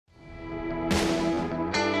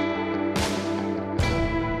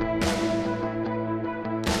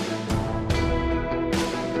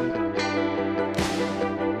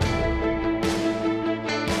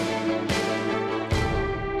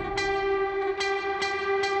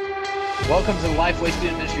Welcome to the Lifeway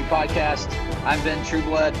Student Ministry Podcast. I'm Ben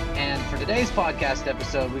Trueblood, and for today's podcast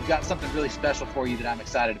episode, we've got something really special for you that I'm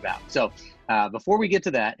excited about. So before we get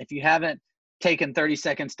to that, if you haven't taken 30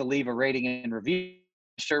 seconds to leave a rating and review,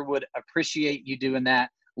 I sure would appreciate you doing that.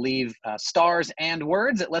 Leave stars and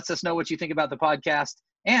words. It lets us know what you think about the podcast,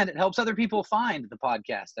 and it helps other people find the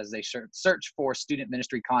podcast as they search for student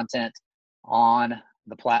ministry content on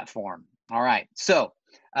the platform. All right, so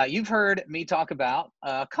you've heard me talk about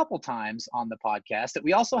a couple times on the podcast that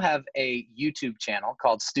we also have a YouTube channel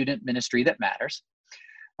called Student Ministry That Matters.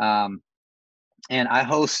 And I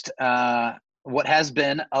host what has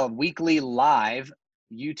been a weekly live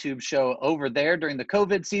YouTube show over there during the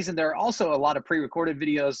COVID season. There are also a lot of pre-recorded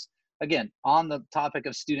videos, again, on the topic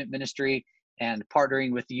of student ministry and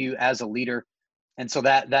partnering with you as a leader. And so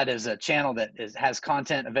that is a channel that has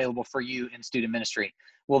content available for you in student ministry.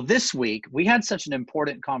 Well, this week, we had such an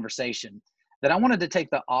important conversation that I wanted to take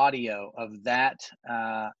the audio of that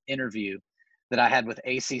interview that I had with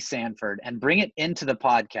AC Sanford and bring it into the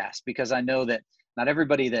podcast, because I know that not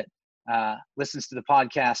everybody that listens to the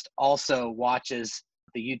podcast also watches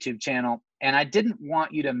the YouTube channel. And I didn't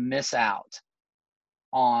want you to miss out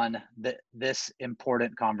on this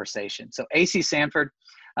important conversation. So AC Sanford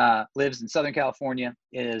lives in Southern California,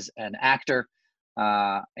 is an actor,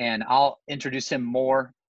 and I'll introduce him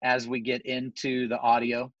more as we get into the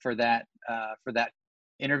audio for that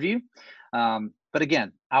interview. But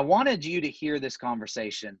again, I wanted you to hear this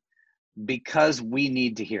conversation because we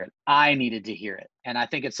need to hear it. I needed to hear it. And I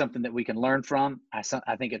think it's something that we can learn from. I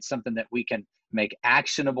think it's something that we can make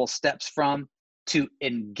actionable steps from to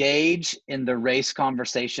engage in the race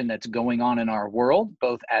conversation that's going on in our world,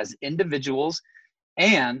 both as individuals,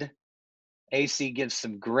 and AC gives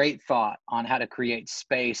some great thought on how to create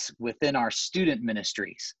space within our student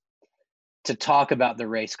ministries to talk about the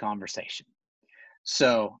race conversation.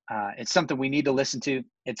 So it's something we need to listen to.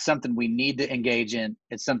 It's something we need to engage in.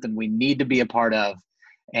 It's something we need to be a part of.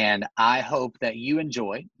 And I hope that you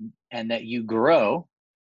enjoy and that you grow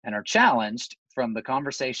and are challenged from the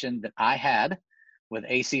conversation that I had with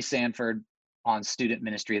AC Sanford on Student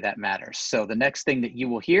Ministry That Matters. So the next thing that you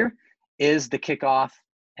will hear is the kickoff,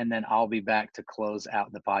 and then I'll be back to close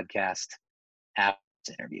out the podcast after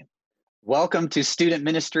this interview. Welcome to Student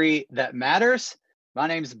Ministry That Matters. My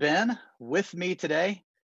name's Ben. With me today,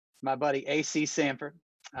 my buddy AC Sanford,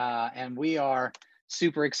 and we are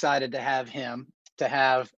super excited to have him to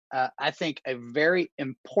have, I think, a very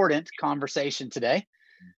important conversation today.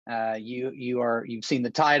 You've seen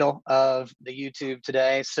the title of the YouTube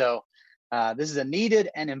today, so this is a needed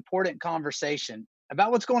and important conversation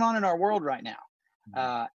about what's going on in our world right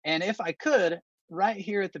now. And if I could, right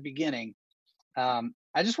here at the beginning,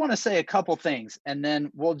 I just want to say a couple things, and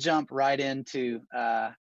then we'll jump right into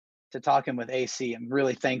to talking with AC. I'm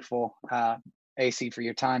really thankful, AC, for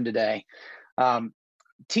your time today.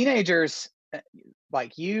 Teenagers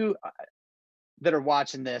like you that are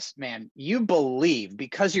watching this, man, you believe,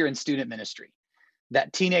 because you're in student ministry,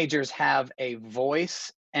 that teenagers have a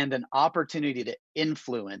voice and an opportunity to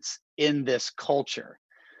influence in this culture.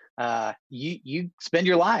 You spend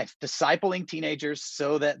your life discipling teenagers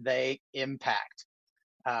so that they impact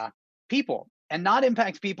people, and not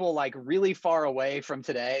impact people like really far away from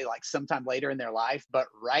today, like sometime later in their life, but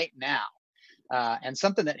right now. And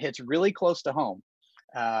something that hits really close to home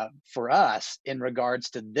for us in regards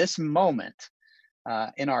to this moment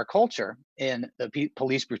in our culture, in the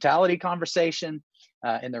police brutality conversation,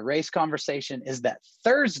 in the race conversation, is that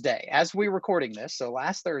Thursday, as we're recording this, so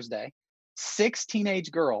last Thursday, 6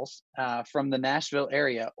 teenage girls from the Nashville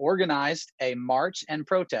area organized a march and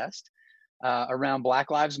protest around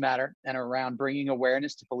Black Lives Matter and around bringing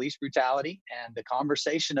awareness to police brutality and the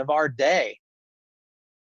conversation of our day.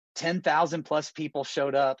 10,000 plus people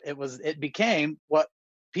showed up. It became what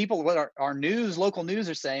our local news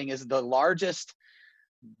are saying is the largest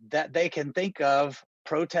that they can think of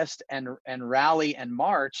protest and rally and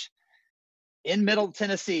march in Middle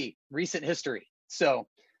Tennessee, recent history. So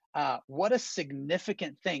what a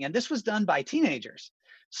significant thing. And this was done by teenagers.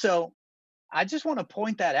 So I just want to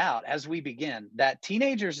point that out as we begin, that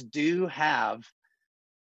teenagers do have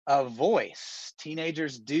a voice.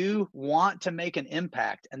 Teenagers do want to make an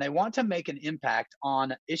impact, and they want to make an impact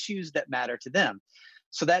on issues that matter to them.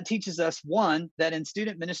 So that teaches us, one, that in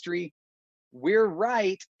student ministry, we're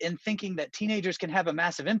right in thinking that teenagers can have a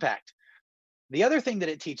massive impact. The other thing that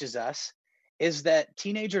it teaches us is that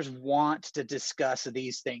teenagers want to discuss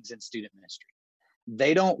these things in student ministry.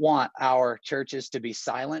 They don't want our churches to be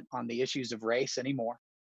silent on the issues of race anymore.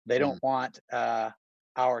 They don't want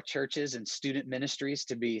our churches and student ministries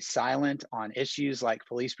to be silent on issues like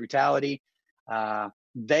police brutality,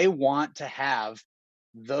 they want to have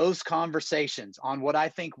those conversations on what I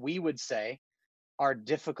think we would say are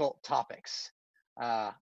difficult topics.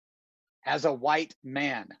 As a white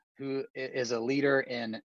man who is a leader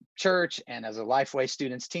in church and as a Lifeway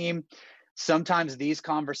Students team, sometimes these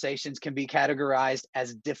conversations can be categorized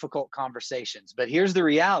as difficult conversations. But here's the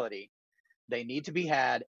reality: they need to be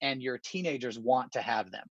had, and your teenagers want to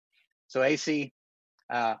have them. So AC,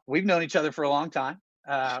 we've known each other for a long time.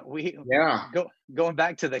 Yeah. Going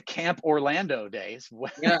back to the Camp Orlando days.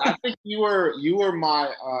 Yeah, I think you were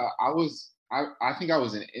my I think I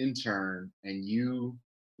was an intern and you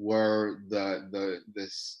were the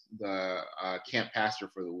camp pastor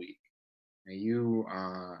for the week. And you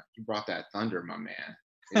brought that thunder, my man.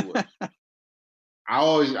 It was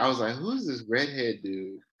I was like, who's this redhead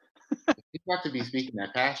dude? He's about to be speaking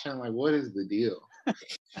that passion. Like, what is the deal?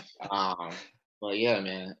 But yeah,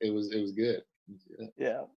 man, it was good. It was good.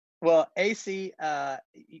 Yeah. Well, AC,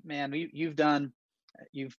 man,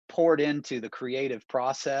 you've poured into the creative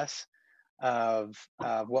process of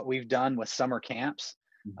what we've done with summer camps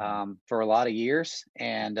for a lot of years,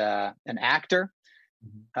 and an actor,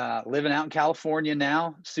 living out in California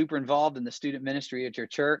now, super involved in the student ministry at your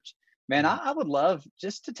church. Man, I would love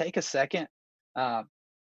just to take a second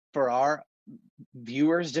for our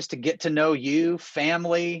viewers just to get to know you,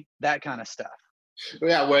 family, that kind of stuff.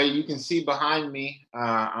 Yeah, well, you can see behind me,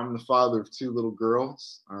 I'm the father of two little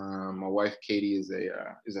girls. My wife Katie is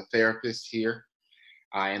a therapist here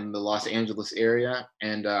in the Los Angeles area,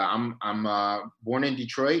 and I'm born in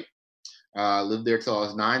Detroit. Lived there till I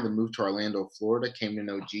was 9. Then moved to Orlando, Florida. Came to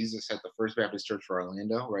know Jesus at the First Baptist Church for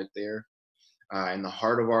Orlando, right there in the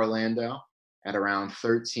heart of Orlando, at around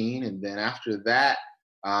 13. And then after that,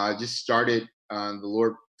 just started. The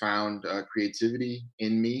Lord found creativity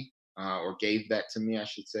in me, or gave that to me, I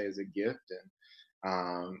should say, as a gift.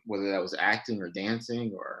 And whether that was acting or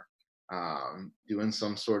dancing or doing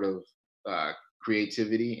some sort of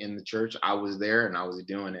creativity in the church, I was there and I was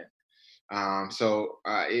doing it. So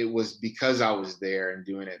it was because I was there and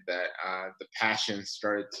doing it that the passion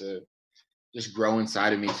started to just grow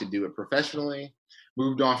inside of me to do it professionally.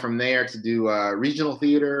 Moved on from there to do regional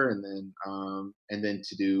theater, and then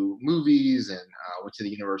to do movies, and went to the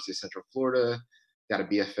University of Central Florida, got a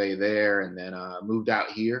BFA there, and then moved out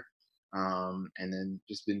here, and then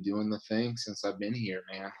just been doing the thing since I've been here,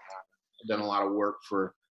 man. I've done a lot of work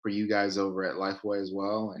for you guys over at Lifeway as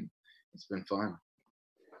well, and it's been fun.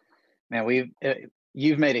 Man,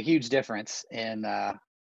 you've made a huge difference in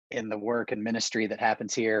the work and ministry that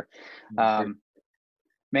happens here.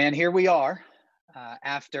 Man, here we are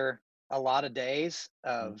after a lot of days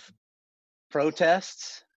of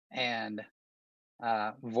protests and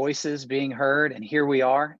voices being heard, and here we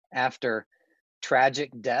are after tragic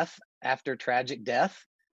death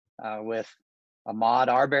with Ahmaud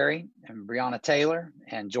Arbery and Breonna Taylor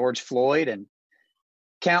and George Floyd and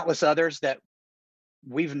countless others that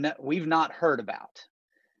we've not heard about,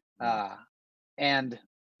 and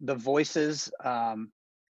the voices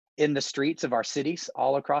in the streets of our cities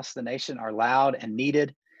all across the nation are loud and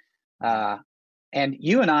needed. And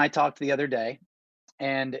you and I talked the other day,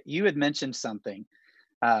 and you had mentioned something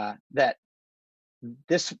that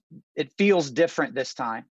it feels different this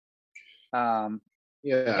time.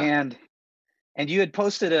 Yeah. And you had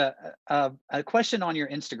posted a question on your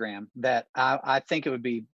Instagram that I think it would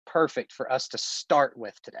be perfect for us to start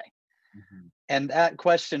with today. And that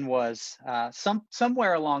question was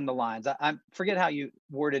somewhere along the lines, I forget how you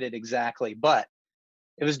worded it exactly, but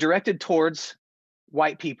it was directed towards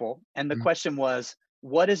white people. And the question was,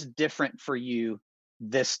 what is different for you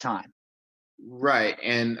this time? Right.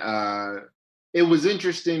 And it was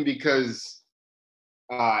interesting because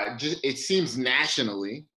it seems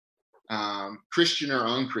nationally, Christian or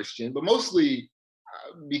unchristian, but mostly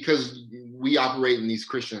because we operate in these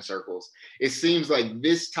Christian circles, it seems like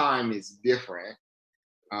this time is different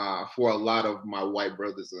for a lot of my white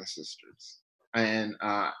brothers and sisters. And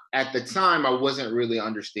at the time, I wasn't really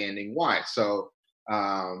understanding why. So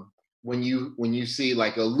when you see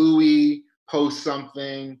like a Louis post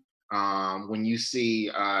something, when you see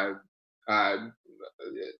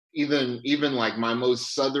even like my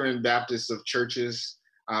most Southern Baptist of churches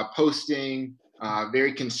posting,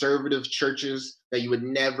 very conservative churches that you would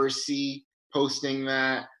never see posting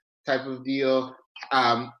that type of deal.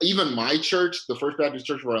 Even my church, the First Baptist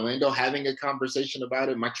Church of Orlando, having a conversation about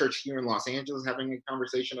it. My church here in Los Angeles having a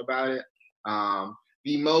conversation about it.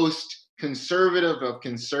 The most conservative of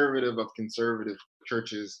conservative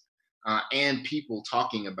churches and people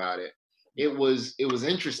talking about it. It was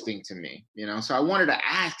interesting to me, So I wanted to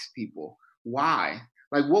ask people why.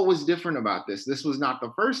 Like, what was different about this? This was not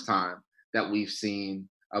the first time that we've seen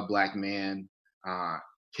a Black man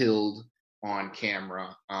killed on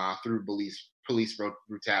camera through police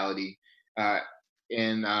brutality.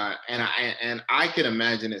 And I can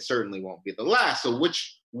imagine it certainly won't be the last. So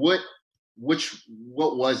what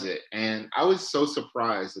was it? And I was so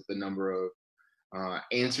surprised at the number of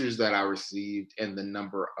answers that I received and the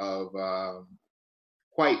number of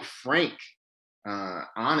quite frank,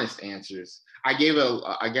 honest answers. I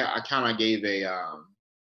kind of gave a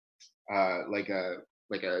like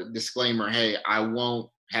a disclaimer. Hey, I won't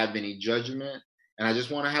have any judgment, and I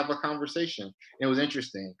just want to have a conversation. And it was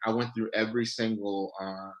interesting. I went through every single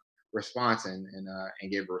response and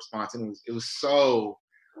gave a response, and it was so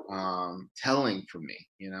telling for me.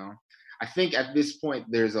 I think at this point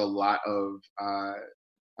there's a lot of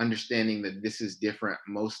understanding that this is different,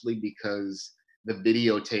 mostly because the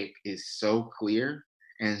videotape is so clear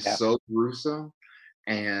and Yeah. so gruesome,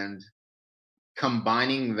 and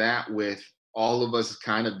combining that with all of us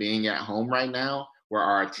kind of being at home right now, where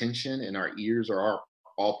our attention and our ears are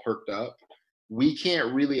all perked up, we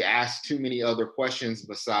can't really ask too many other questions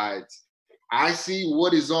besides, I see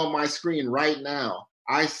what is on my screen right now.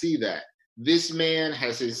 I see that. This man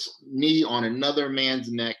has his knee on another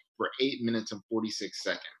man's neck for 8 minutes and 46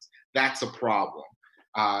 seconds. That's a problem.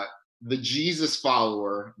 The Jesus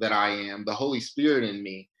follower that I am, the Holy Spirit in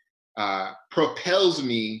me, propels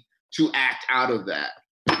me to act out of that.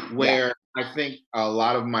 Where I think a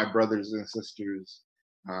lot of my brothers and sisters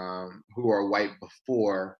who are white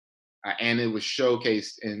before, and it was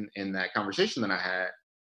showcased in that conversation that I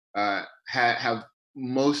had, have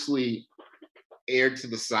mostly erred to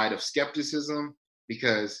the side of skepticism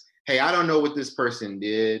because, hey, I don't know what this person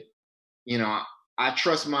did. I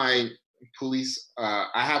trust my police.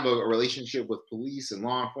 I have a relationship with police and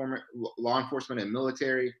law enforcement and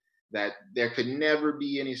military that there could never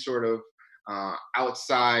be any sort of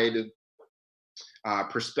outside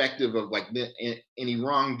perspective of like any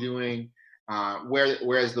wrongdoing.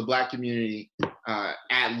 Whereas the Black community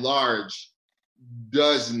at large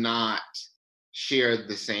does not share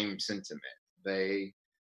the same sentiment. They,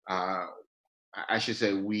 I should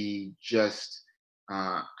say, we just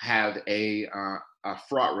have a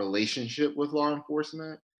fraught relationship with law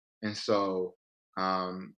enforcement, and so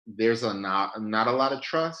there's not a lot of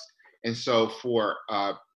trust. And so for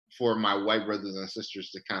my white brothers and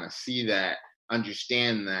sisters to kind of see that,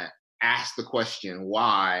 understand that, ask the question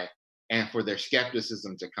why, and for their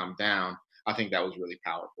skepticism to come down, I think that was really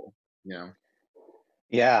powerful.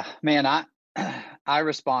 Yeah, man, I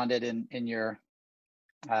responded in your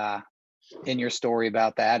story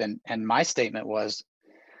about that, and my statement was,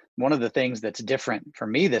 one of the things that's different for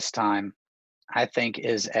me this time, I think,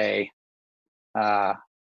 is a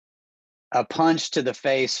punch to the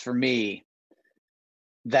face for me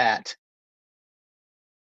that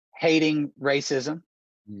hating racism,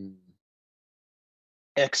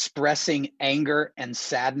 expressing anger and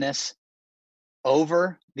sadness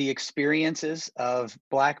over the experiences of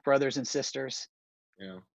Black brothers and sisters,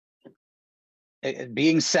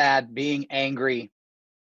 being sad, being angry,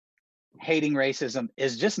 hating racism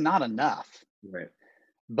is just not enough. Right.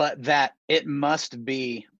 But that it must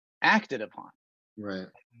be acted upon. Right.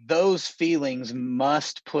 Those feelings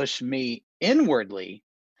must push me inwardly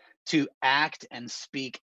to act and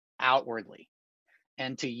speak outwardly,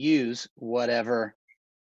 and to use whatever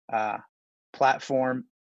platform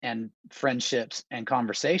and friendships and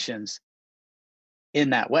conversations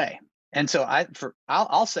in that way. And so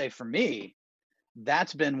I'll say for me,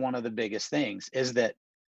 that's been one of the biggest things, is that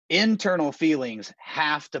internal feelings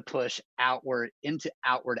have to push outward into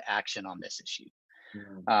outward action on this issue.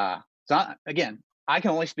 So again, I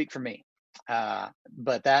can only speak for me,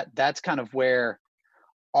 but that's kind of where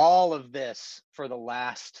all of this for the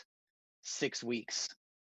last 6 weeks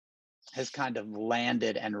has kind of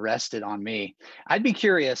landed and rested on me. I'd be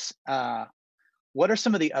curious, what are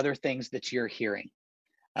some of the other things that you're hearing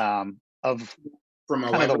of from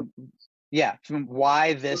my from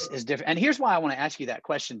why this is different? And here's why I want to ask you that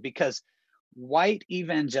question, because white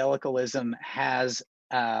evangelicalism has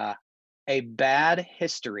a bad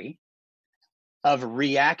history of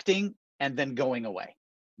reacting and then going away,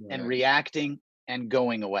 and reacting and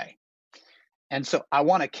going away. And so I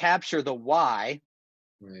want to capture the why,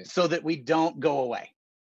 so that we don't go away.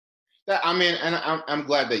 And I'm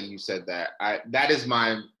glad that you said that. That is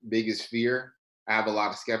my biggest fear. I have a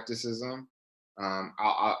lot of skepticism.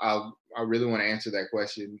 I really want to answer that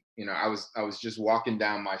question. I was just walking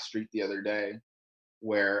down my street the other day,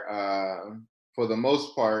 where for the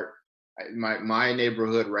most part, my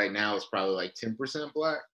neighborhood right now is probably like 10%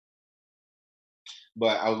 Black.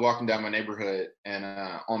 But I was walking down my neighborhood, and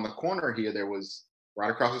on the corner here, there was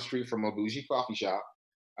right across the street from a bougie coffee shop,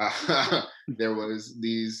 there was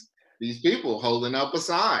these people holding up a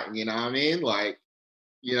sign. You know what I mean? Like,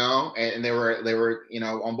 and they were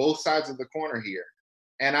on both sides of the corner here,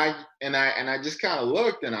 and I just kind of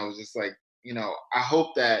looked, and I was just like, I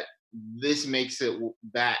hope that this makes it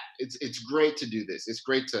that it's great to do this. It's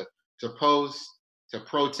great to post, to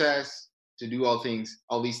protest, to do all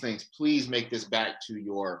these things. Please make this back to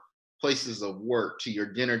your places of work, to your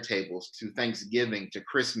dinner tables, to Thanksgiving, to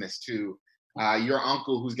Christmas, to your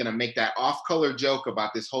uncle who's going to make that off-color joke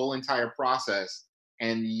about this whole entire process,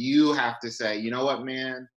 and you have to say, you know what,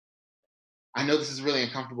 man, I know this is really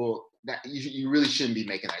uncomfortable. That you really shouldn't be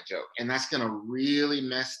making that joke, and that's going to really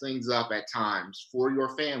mess things up at times for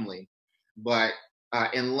your family. But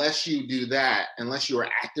unless you do that, unless you are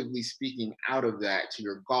actively speaking out of that to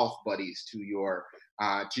your golf buddies, to your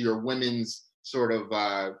women's sort of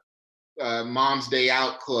mom's day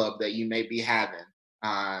out club that you may be having,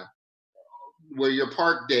 where your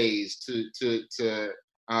park days, to the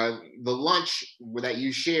lunch that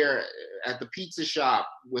you share at the pizza shop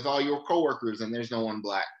with all your coworkers, and there's no one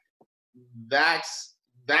Black. That's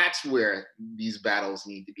where these battles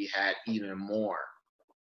need to be had even more.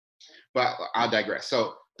 But I'll digress.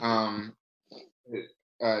 So, so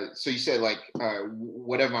you said, like,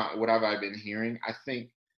 what have I been hearing? I think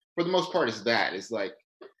for the most part is like,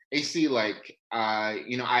 AC, like, I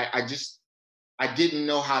didn't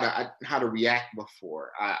know how to react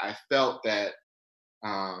before. I felt that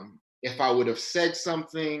if I would have said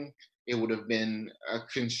something, it would have been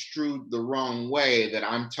construed the wrong way, that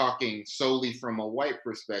I'm talking solely from a white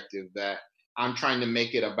perspective, that I'm trying to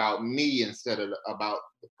make it about me instead of about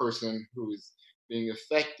the person who is being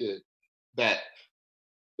affected, that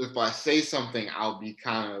if I say something, I'll be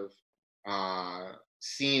kind of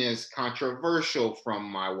seen as controversial from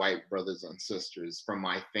my white brothers and sisters, from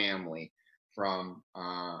my family, from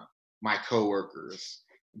my coworkers.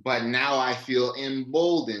 But now I feel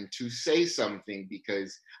emboldened to say something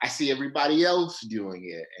because I see everybody else doing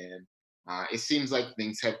it, and it seems like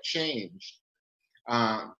things have changed.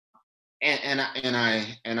 And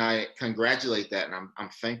I congratulate that, and I'm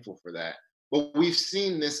thankful for that. But we've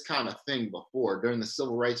seen this kind of thing before during the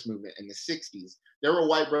civil rights movement in the '60s. There were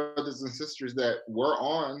white brothers and sisters that were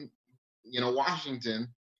on, Washington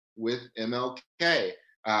with MLK.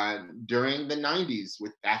 During the '90s,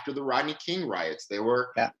 after the Rodney King riots, there was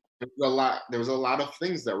a lot of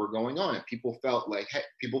things that were going on, and people felt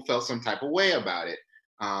some type of way about it.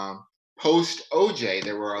 Post OJ,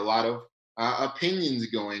 there were a lot of opinions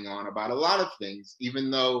going on about a lot of things,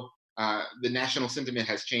 even though the national sentiment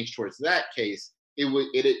has changed towards that case.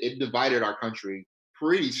 It divided our country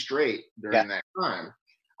pretty straight during that time.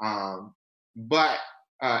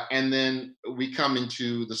 And then we come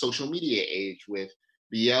into the social media age with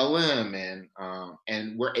BLM,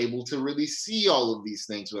 and we're able to really see all of these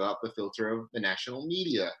things without the filter of the national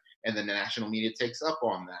media, and then the national media takes up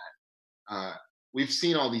on that. We've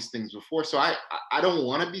seen all these things before, so I don't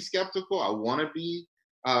want to be skeptical. I want to be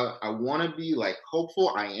like hopeful.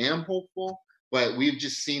 I am hopeful, but we've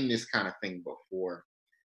just seen this kind of thing before.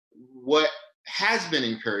 What has been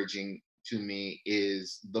encouraging to me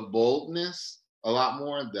is the boldness, a lot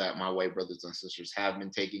more, that my white brothers and sisters have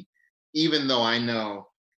been taking, even though I know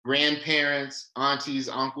grandparents, aunties,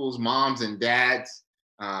 uncles, moms, and dads,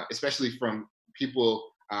 especially from people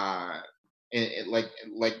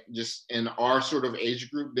like just in our sort of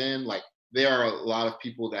age group, then, like, there are a lot of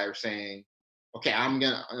people that are saying, okay,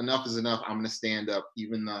 enough is enough. I'm gonna stand up,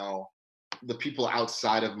 even though the people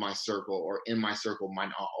outside of my circle or in my circle might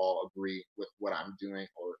not all agree with what I'm doing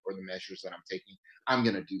or the measures that I'm taking. I'm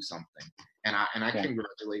gonna do something, and I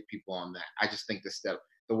congratulate people on that. I just think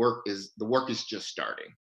the work is just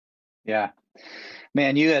starting. Yeah,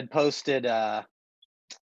 man, you had posted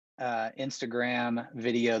Instagram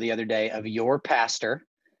video the other day of your pastor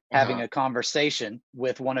having a conversation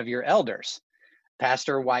with one of your elders.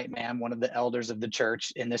 Pastor, white man, one of the elders of the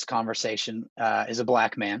church in this conversation is a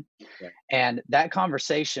Black man. Okay. And that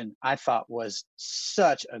conversation, I thought, was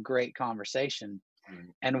such a great conversation. Mm-hmm.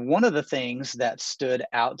 And one of the things that stood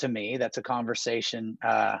out to me, that's a conversation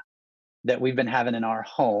that we've been having in our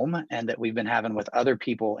home and that we've been having with other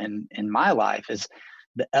people in my life, is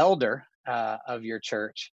the elder of your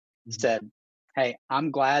church said, hey,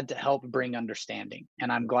 I'm glad to help bring understanding,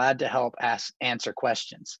 and I'm glad to help answer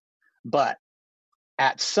questions. But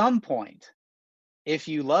at some point, if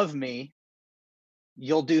you love me,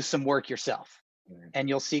 you'll do some work yourself, and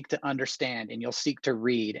you'll seek to understand, and you'll seek to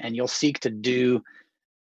read, and you'll seek to do,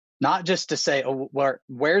 not just to say, oh,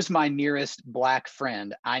 where's my nearest Black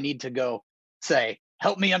friend? I need to go say,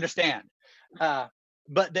 help me understand.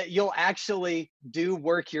 but that you'll actually do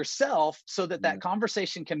work yourself so that that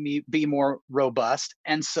conversation can be more robust.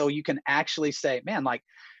 And so you can actually say, man, like,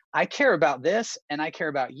 I care about this and I care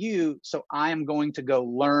about you. So I am going to go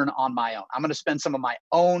learn on my own. I'm going to spend some of my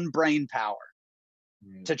own brain power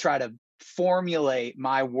to try to formulate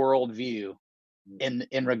my worldview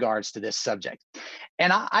in regards to this subject.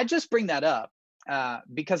 And I just bring that up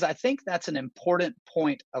because I think that's an important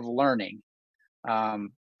point of learning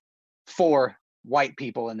for white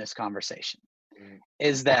people in this conversation,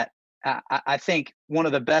 is that I think one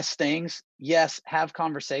of the best things, yes, have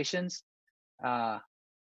conversations, but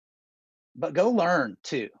go learn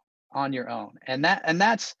too on your own. And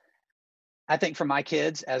that's, I think, for my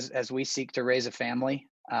kids, as we seek to raise a family,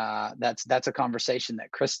 that's a conversation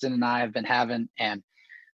that Kristen and I have been having, and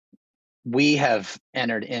we have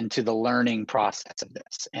entered into the learning process of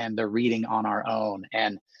this and the reading on our own.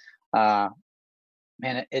 And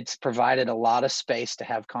man, it's provided a lot of space to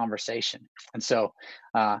have conversation. And so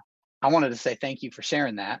I wanted to say thank you for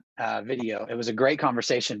sharing that video. It was a great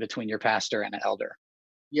conversation between your pastor and an elder.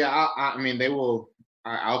 Yeah, I mean, they will.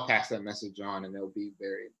 I'll pass that message on, and they'll be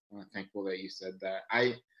very thankful that you said that.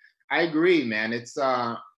 I agree, man. It's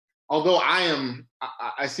although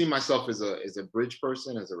I see myself as a bridge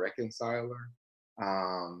person, as a reconciler.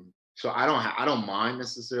 So I don't mind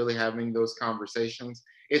necessarily having those conversations.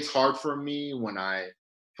 It's hard for me when I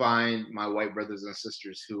find my white brothers and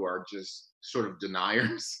sisters who are just sort of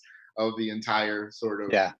deniers of the entire sort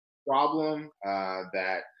of problem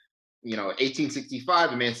that,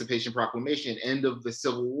 1865, Emancipation Proclamation, end of the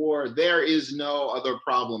Civil War. There is no other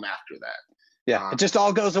problem after that. Yeah, it just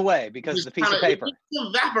all goes away because the piece of paper it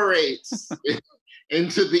evaporates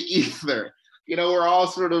into the ether. We're all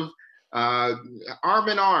sort of arm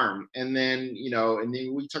in arm, and then and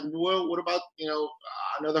then we talk. Well, what about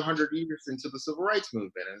another 100 years into the Civil Rights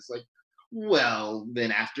Movement? And it's like, well,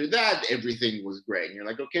 then after that, everything was great. And you're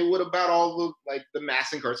like, okay, what about all the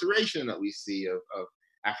mass incarceration that we see of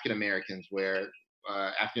African Americans, where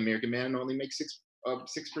African American men only make 6% of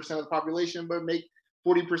the population, but make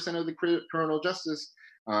 40% of the criminal justice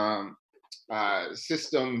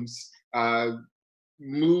systems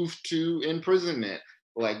move to imprisonment.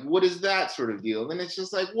 Like, what is that sort of deal? And it's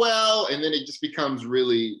just like, well, and then it just becomes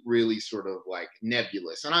really, really sort of like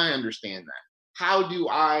nebulous. And I understand that. How do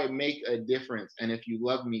I make a difference? And if you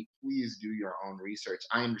love me, please do your own research.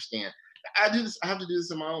 I understand. I have to do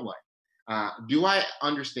this in my own life. Do I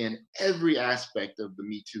understand every aspect of the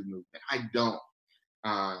Me Too movement? I don't.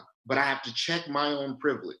 But I have to check my own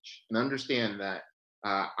privilege and understand that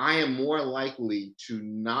I am more likely to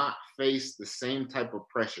not face the same type of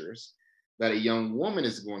pressures that a young woman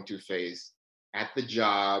is going to face at the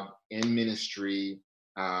job, in ministry,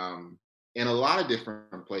 in a lot of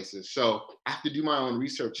different places. So I have to do my own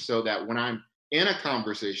research so that when I'm in a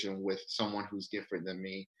conversation with someone who's different than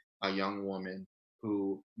me, a young woman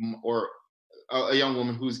or a young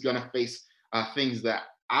woman who's going to face things that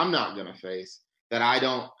I'm not going to face, that I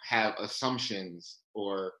don't have assumptions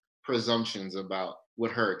or presumptions about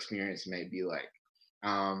what her experience may be like.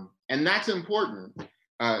 And that's important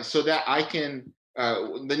so that I can,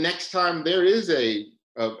 the next time there is a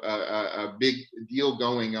big deal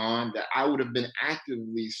going on, that I would have been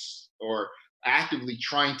actively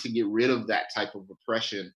trying to get rid of that type of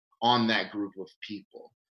oppression on that group of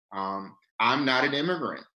people. I'm not an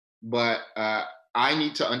immigrant, but I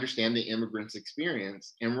need to understand the immigrant's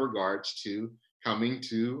experience in regards to coming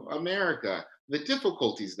to America, the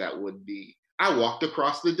difficulties that would be. I walked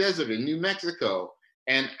across the desert in New Mexico,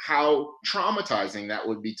 and how traumatizing that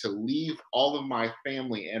would be to leave all of my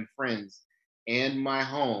family and friends and my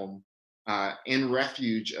home in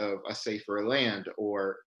refuge of a safer land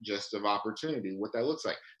or just of opportunity, what that looks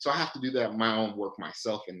like. So I have to do that my own work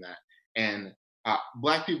myself in that. And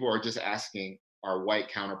Black people are just asking our white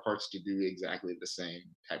counterparts to do exactly the same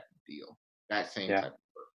type of deal, that same type of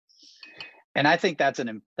work. And I think that's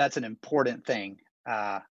an important thing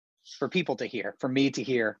for people to hear, for me to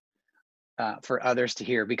hear, for others to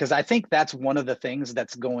hear, because I think that's one of the things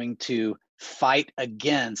that's going to fight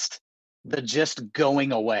against the just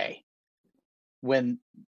going away. When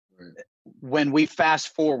we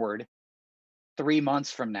fast forward 3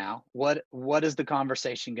 months from now, what is the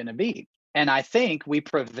conversation going to be? And I think we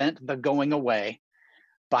prevent the going away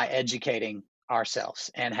by educating ourselves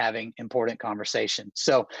and having important conversations.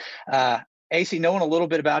 So, AC, knowing a little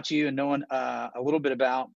bit about you and knowing a little bit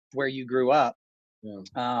about where you grew up,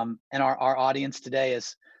 and our audience today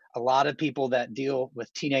is a lot of people that deal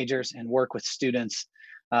with teenagers and work with students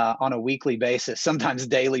on a weekly basis, sometimes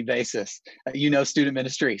daily basis. Student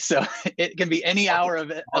ministry, so it can be any hour of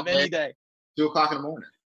any day. 2:00 in the morning.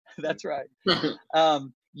 That's right.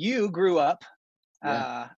 You grew up,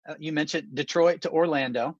 you mentioned Detroit to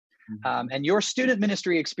Orlando, and your student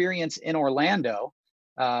ministry experience in Orlando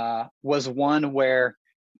was one where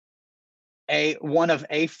one of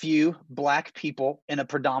a few Black people in a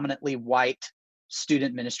predominantly white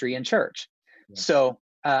student ministry and church. Yeah. So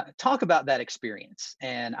talk about that experience.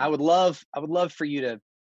 And I would love for you to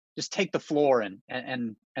just take the floor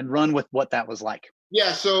and run with what that was like.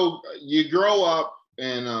 Yeah. So you grow up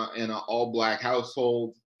in an all Black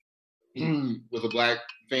household with a Black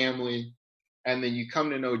family, and then you come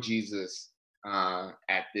to know Jesus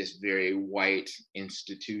at this very white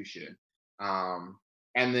institution.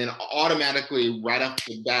 And then automatically, right off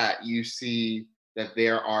the bat, you see that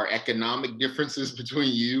there are economic differences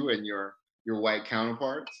between you and your white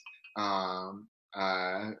counterparts,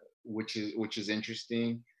 which is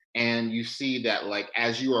interesting. And you see that, like,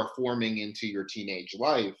 as you are forming into your teenage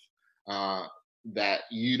life, that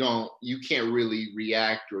you can't really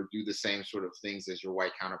react or do the same sort of things as your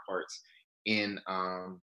white counterparts in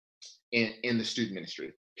the student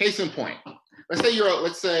ministry. Case in point,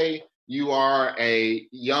 let's say you are a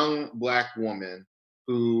young Black woman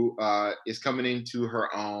who is coming into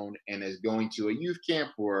her own and is going to a youth camp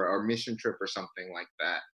or a mission trip or something like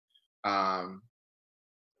that.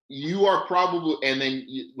 You are probably, and then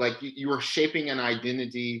you are shaping an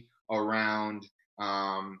identity around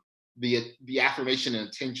the affirmation and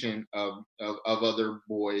attention of other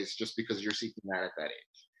boys just because you're seeking that at that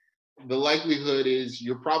age. The likelihood is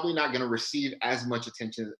you're probably not going to receive as much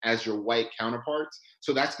attention as your white counterparts.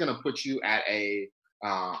 So that's going to put you at a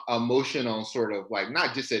emotional sort of, like,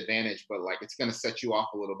 not disadvantage, but like it's going to set you off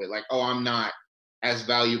a little bit. Like, oh, I'm not as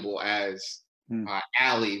valuable as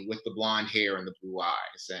Allie with the blonde hair and the blue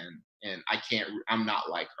eyes, and I'm not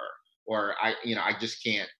like her, or I just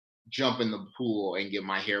can't jump in the pool and get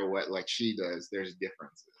my hair wet like she does. There's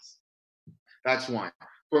differences. That's one.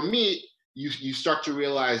 For me, you start to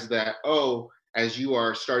realize that, as you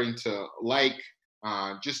are starting to like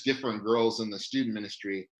just different girls in the student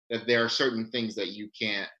ministry, that there are certain things that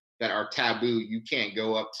are taboo. You can't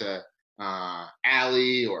go up to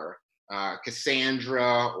Allie or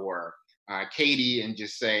Cassandra or Katie and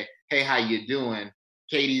just say, hey, how you doing?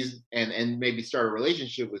 Katie's and maybe start a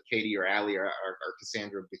relationship with Katie or Allie or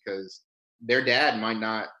Cassandra, because their dad might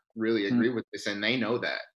not really agree with this, and they know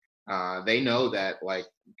that. They know that, like,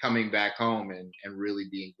 coming back home and really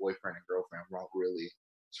being boyfriend and girlfriend won't really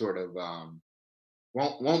sort of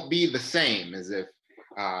won't be the same as if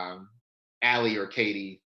Allie or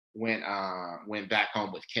Katie went back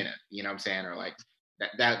home with Kenneth. You know what I'm saying? Or like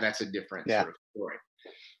that's a different sort of story.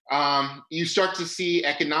 You start to see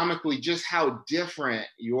economically just how different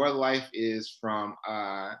your life is from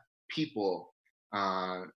people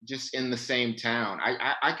just in the same town.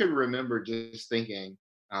 I could remember just thinking,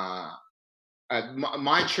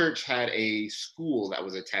 my church had a school that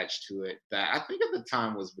was attached to it that I think at the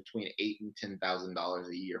time was between $8,000 and $10,000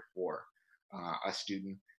 a year for a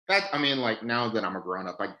student. Like, now that I'm a grown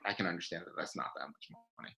up, I can understand that that's not that much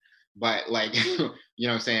money. But, like, you know what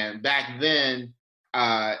I'm saying? Back then,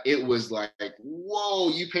 it was like, whoa,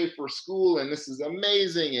 you pay for school and this is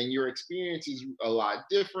amazing and your experience is a lot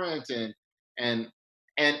different, and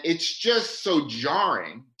it's just so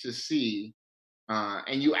jarring to see,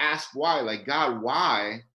 and you ask why, like, God,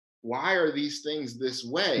 why are these things this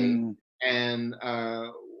way? And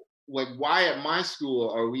like, why at my school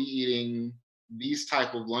are we eating these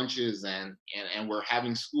type of lunches and we're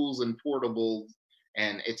having schools in portables,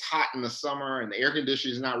 and it's hot in the summer and the air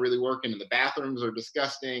conditioner is not really working and the bathrooms are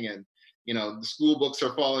disgusting, and the school books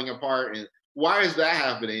are falling apart, and why is that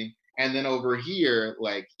happening? And then over here,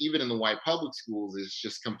 like, even in the white public schools, it's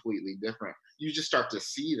just completely different. You just start to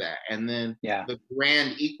see that. And then the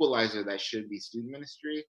grand equalizer that should be student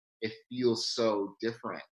ministry, it feels so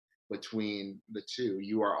different between the two.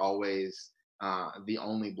 You are always the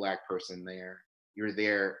only Black person there. You're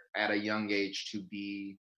there at a young age to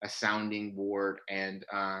be a sounding board and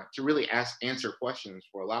to really answer questions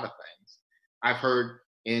for a lot of things. I've heard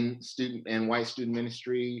in white student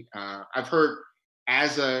ministry, I've heard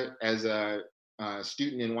as a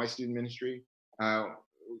student in white student ministry,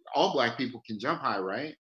 all Black people can jump high,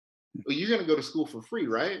 right? Well, you're going to go to school for free,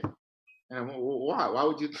 right? And why? Why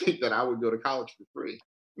would you think that I would go to college for free?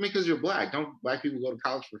 Because you're Black. Don't Black people go to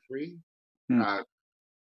college for free? No.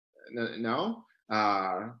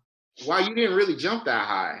 Why, you didn't really jump that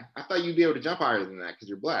high? I thought you'd be able to jump higher than that because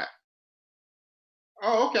you're Black.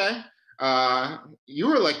 Oh, okay. You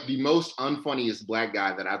were like the most unfunniest Black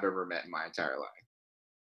guy that I've ever met in my entire life.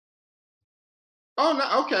 Oh, no,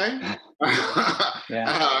 okay.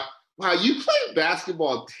 Wow, you played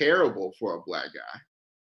basketball terrible for a Black guy.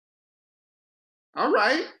 All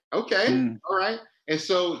right. Okay. Mm, All right. And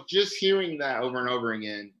so just hearing that over and over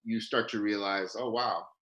again, you start to realize, oh wow,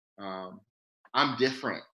 um, I'm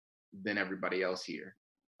different than everybody else here.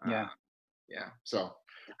 Uh, yeah. yeah. So,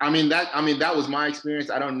 I mean that was my experience.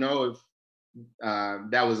 I don't know if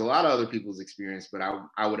that was a lot of other people's experience, but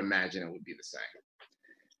I would imagine it would be the same.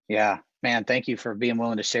 Yeah, man, thank you for being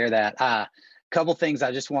willing to share that. Couple things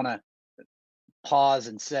I just want to pause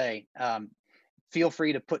and say. Feel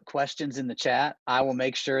free to put questions in the chat. I will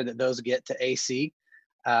make sure that those get to AC,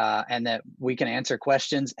 and that we can answer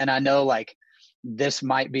questions. And I know like this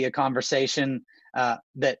might be a conversation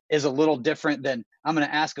that is a little different than I'm going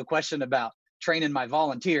to ask a question about training my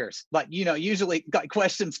volunteers. Like, usually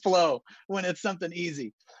questions flow when it's something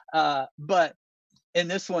easy. But in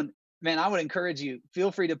this one, man, I would encourage you,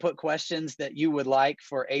 feel free to put questions that you would like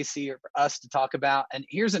for AC or for us to talk about. And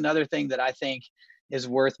here's another thing that I think is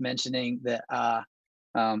worth mentioning that I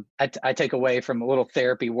take away from a little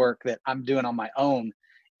therapy work that I'm doing on my own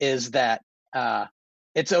is that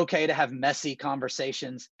it's okay to have messy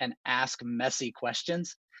conversations and ask messy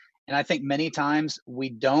questions. And I think many times we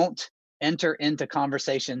don't enter into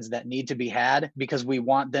conversations that need to be had because we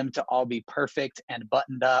want them to all be perfect and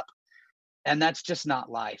buttoned up, and that's just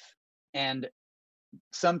not life. And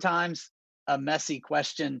sometimes a messy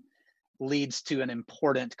question leads to an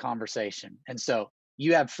important conversation. And so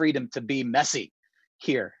you have freedom to be messy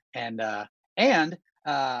here. Kieran,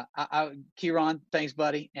 thanks,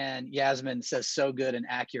 buddy. And Yasmin says so good and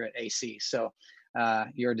accurate, AC. So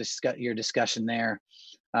your discussion there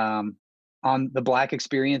on the Black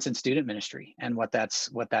experience in student ministry and what that's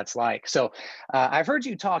like. So I've heard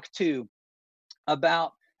you talk too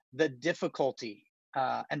about the difficulty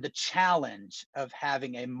and the challenge of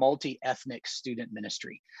having a multi-ethnic student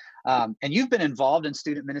ministry. And you've been involved in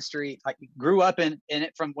student ministry, like you grew up in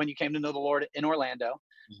it from when you came to know the Lord in Orlando.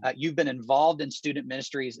 You've been involved in student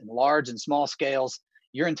ministries in large and small scales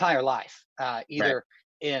your entire life, Right. either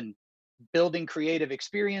in building creative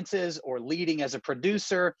experiences or leading as a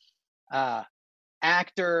producer, uh,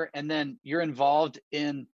 actor, and then you're involved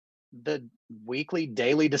in the weekly,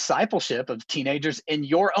 daily discipleship of teenagers in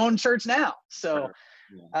your own church now. So Right.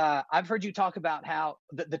 Yeah. I've heard you talk about how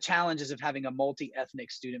the challenges of having a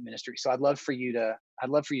multi-ethnic student ministry. So I'd love for you to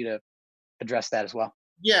address that as well.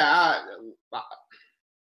 Yeah,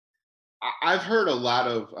 I've heard a lot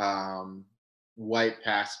of white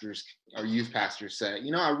pastors or youth pastors say,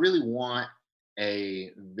 I really want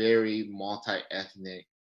a very multi-ethnic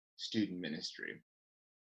student ministry.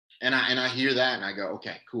 And I hear that and I go,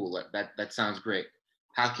 okay, cool. That sounds great.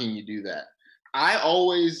 How can you do that? I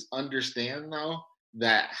always understand though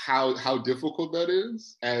that how difficult that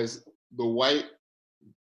is as the white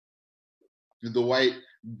the white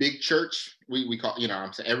big church we call,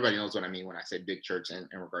 I'm saying everybody knows what I mean when I say big church in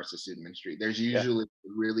regards to student ministry. There's Yeah. usually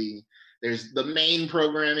really there's the main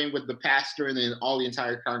programming with the pastor and then all the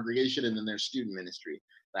entire congregation, and then there's student ministry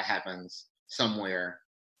that happens somewhere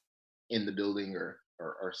in the building or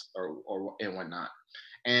and whatnot.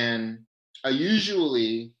 And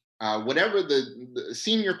usually, whatever the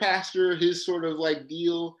senior pastor, his sort of like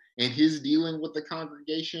deal and his dealing with the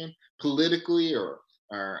congregation politically, or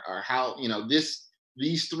how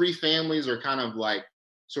these three families are kind of like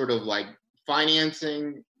sort of like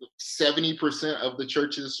financing 70% of the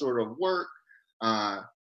church's sort of work. Uh,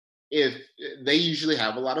 if they usually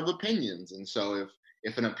have a lot of opinions, and so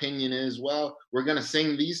if an opinion is, well, we're going to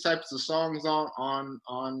sing these types of songs on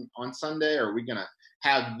Sunday, or we're going to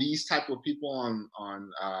have these type of people on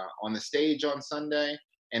the stage on Sunday,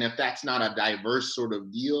 and if that's not a diverse sort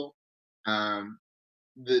of deal, um,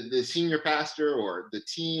 the senior pastor or the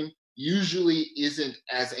team usually isn't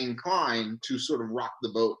as inclined to sort of rock the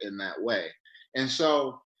boat in that way. And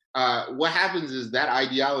so what happens is that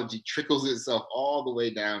ideology trickles itself all the way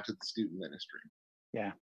down to the student ministry.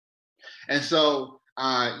 Yeah. And so,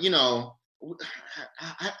 I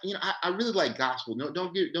really like gospel. No,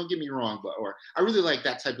 don't get me wrong, but or I really like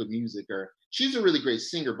that type of music. Or she's a really great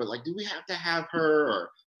singer, but like, do we have to have her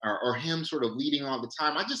or him sort of leading all the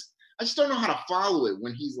time? I just don't know how to follow it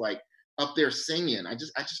when he's like up there singing. I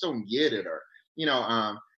just don't get it. Or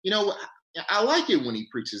I like it when he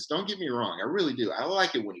preaches. Don't get me wrong, I really do. I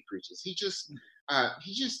like it when he preaches. He just I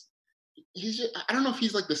don't know if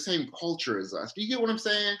he's like the same culture as us. Do you get what I'm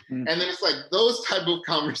saying? Mm. And then it's like those type of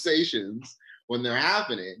conversations when they're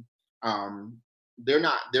happening, they're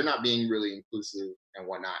not being really inclusive and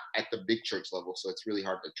whatnot at the big church level. So it's really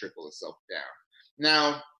hard to trickle itself down.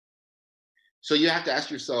 Now, so you have to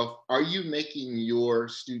ask yourself, are you making your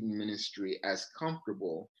student ministry as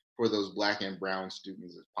comfortable for those Black and brown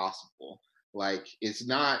students as possible? Like, it's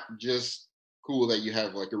not just cool that you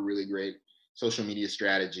have like a really great social media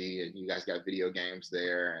strategy, and you guys got video games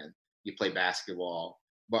there, and you play basketball.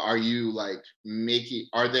 But are you like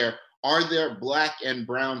are there Black and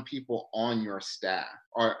brown people on your staff?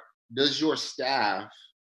 Or does your staff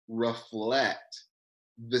reflect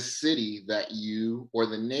the city that you, or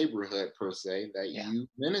the neighborhood per se, that Yeah. you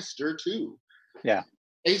minister to? Yeah.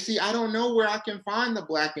 AC, I don't know where I can find the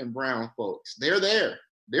Black and brown folks. They're there.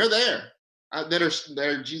 They're there.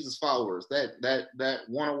 They're Jesus followers that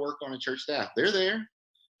want to work on a church staff. They're there.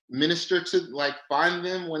 Minister to, like, find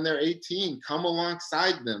them when they're 18. Come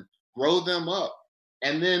alongside them. Grow them up.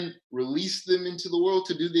 And then release them into the world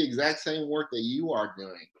to do the exact same work that you are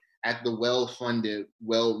doing at the well-funded,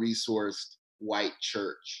 well-resourced white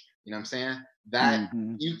church. You know what I'm saying? That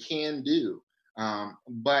Mm-hmm. you can do.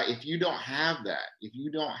 But if you don't have that, if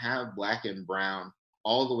you don't have Black and brown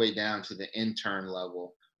all the way down to the intern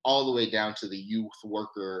level, all the way down to the youth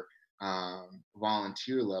worker,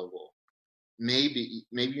 volunteer level, maybe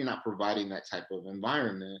you're not providing that type of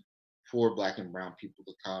environment for Black and brown people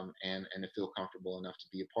to come and to feel comfortable enough to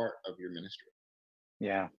be a part of your ministry.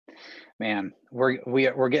 Yeah, man,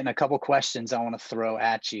 we're getting a couple questions I want to throw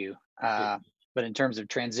at you. But in terms of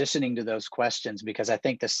transitioning to those questions, because I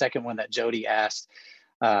think the second one that Jody asked,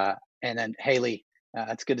 and then Haley,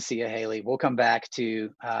 it's good to see you, Haley. We'll come back to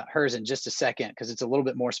hers in just a second, because it's a little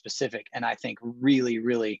bit more specific and I think really,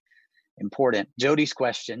 really important. Jody's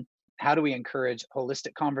question: how do we encourage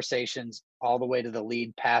holistic conversations all the way to the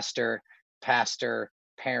lead pastor,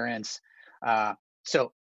 parents?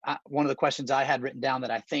 So one of the questions I had written down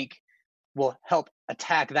that I think will help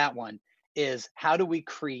attack that one is, how do we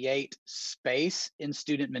create space in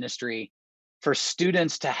student ministry for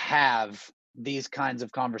students to have these kinds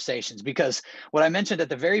of conversations? Because what I mentioned at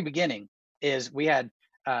the very beginning is we had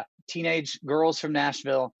teenage girls from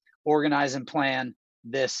Nashville organize and plan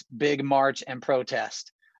this big march and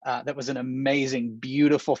protest. That was an amazing,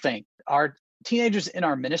 beautiful thing. Our teenagers in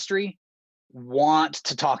our ministry want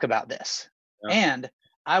to talk about this. Yeah. And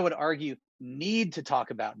I would argue need to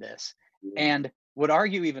talk about this. Yeah. And would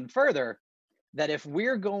argue even further that if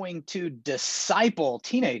we're going to disciple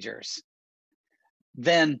teenagers,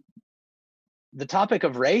 then the topic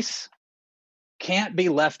of race can't be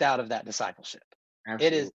left out of that discipleship.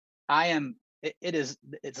 Absolutely.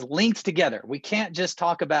 It's linked together. We can't just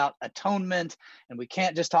talk about atonement, and we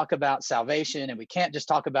can't just talk about salvation, and we can't just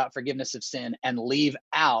talk about forgiveness of sin and leave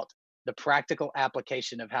out the practical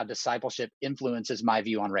application of how discipleship influences my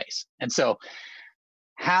view on race. And so,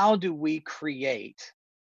 how do we create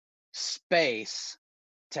space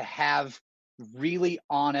to have really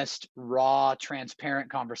honest, raw,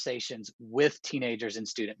 transparent conversations with teenagers in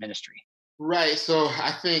student ministry? Right. So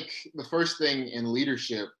I think the first thing in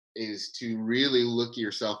leadership is to really look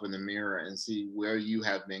yourself in the mirror and see where you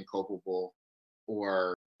have been culpable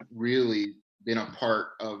or really been a part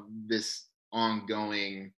of this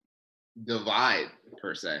ongoing divide,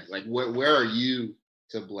 per se. Like, where are you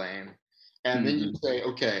to blame? And then you say,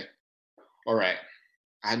 okay, all right,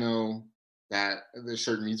 I know that there's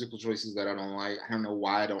certain musical choices that I don't like. I don't know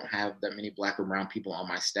why I don't have that many Black or brown people on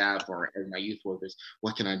my staff or as my youth workers.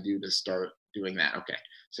 What can I do to start doing that? Okay,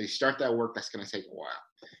 so you start that work. That's going to take a while.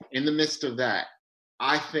 In the midst of that,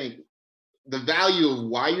 I think the value of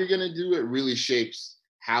why you're going to do it really shapes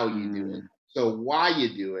how you do it. So why you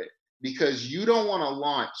do it, because you don't want to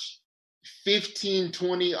launch 15,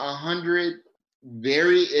 20, 100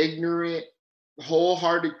 very ignorant,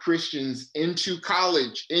 wholehearted Christians into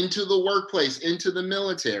college, into the workplace, into the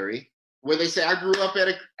military, where they say, I grew up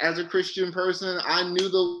as a Christian person, I knew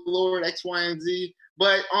the Lord, X, Y, and Z,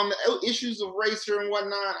 but on the issues of race and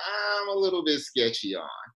whatnot, I'm a little bit sketchy on.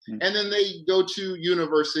 And then they go to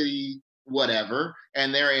university, whatever,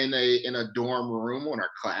 and they're in a dorm room or a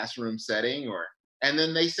classroom setting, and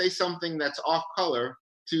then they say something that's off color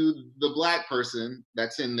to the Black person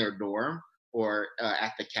that's in their dorm or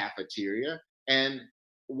at the cafeteria. And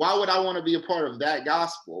why would I want to be a part of that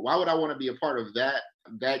gospel? Why would I want to be a part of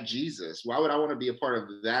that Jesus? Why would I want to be a part of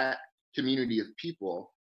that community of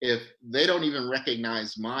people if they don't even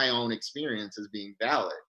recognize my own experience as being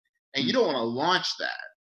valid? And you don't want to launch that.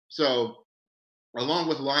 So along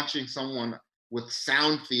with launching someone with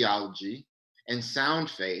sound theology and sound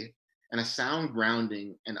faith and a sound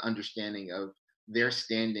grounding and understanding of their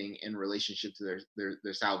standing in relationship to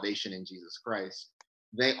their salvation in Jesus Christ,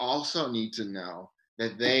 they also need to know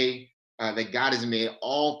that that God has made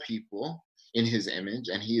all people in His image,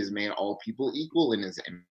 and He has made all people equal in His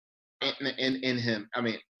image, in Him. I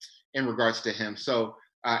mean, in regards to Him. So,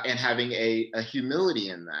 and having a humility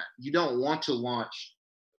in that. You don't want to launch,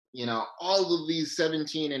 all of these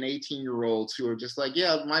 17 and 18-year-olds who are just like,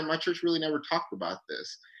 yeah, my church really never talked about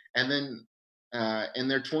this, and then in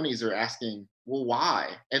their 20s are asking, well,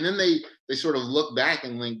 why? And then they sort of look back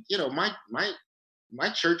and like, my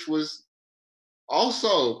church was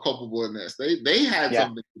also culpable in this. They had Yeah.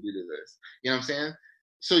 something to do to this. You know what I'm saying?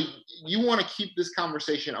 So you want to keep this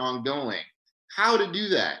conversation ongoing. How to do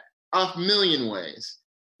that? A million ways.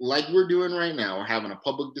 Like we're doing right now. We're having a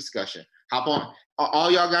public discussion. Hop on.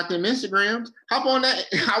 All y'all got them Instagrams. Hop on that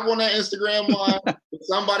Instagram live with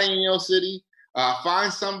somebody in your city.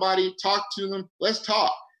 Find somebody, talk to them. Let's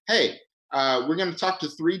talk. Hey, we're going to talk to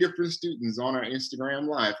 3 different students on our Instagram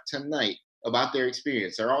live tonight about their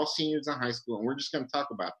experience. They're all seniors in high school, and we're just going to talk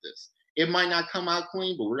about this. It might not come out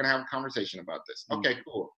clean, but we're going to have a conversation about this. Okay,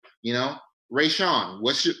 cool. Rayshawn,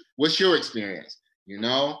 what's your experience? When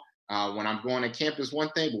I'm going to campus, one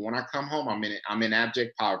thing, but when I come home, I'm in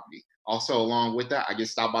abject poverty. Also, along with that, I get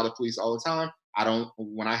stopped by the police all the time.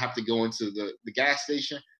 When I have to go into the gas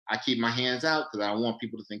station, I keep my hands out because I don't want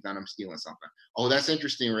people to think that I'm stealing something. Oh, that's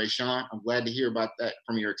interesting, Rayshawn. I'm glad to hear about that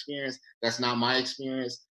from your experience. That's not my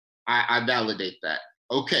experience. I validate that.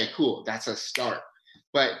 Okay, cool. That's a start.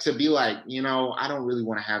 But to be like, I don't really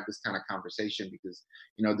want to have this kind of conversation because,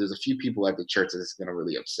 there's a few people at the church that's going to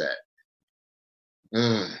really upset.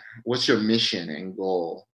 What's your mission and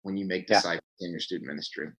goal when you make disciples in your student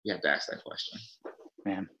ministry? You have to ask that question.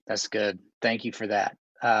 Man, that's good. Thank you for that.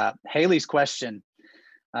 Haley's question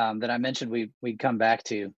that I mentioned we'd come back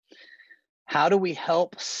to. How do we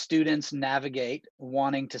help students navigate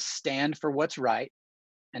wanting to stand for what's right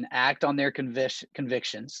and act on their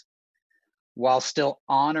convictions while still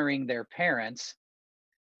honoring their parents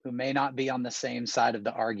who may not be on the same side of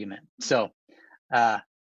the argument? So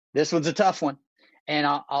this one's a tough one, and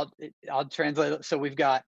I'll translate it. So we've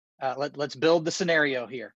got let's build the scenario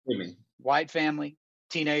here. Mm-hmm. White family,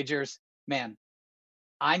 teenagers. Man,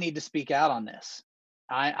 I need to speak out on this.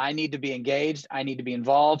 I need to be engaged. I need to be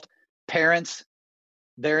involved. Parents,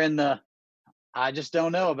 they're in the I just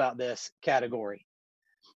don't know about this category.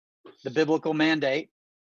 The biblical mandate: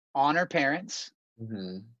 honor parents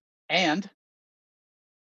and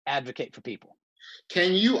advocate for people.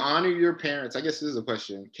 Can you honor your parents? I guess this is a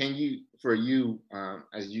question. Can you, for you,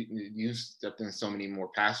 as you stepped in so many more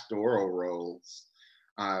pastoral roles,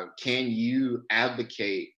 can you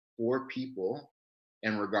advocate for people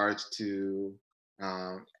in regards to,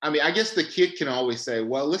 I guess the kid can always say,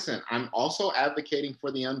 well, listen, I'm also advocating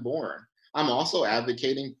for the unborn. I'm also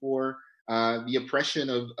advocating for the oppression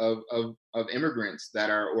of immigrants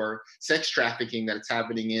or sex trafficking that's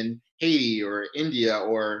happening in Haiti or India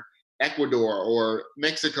or Ecuador or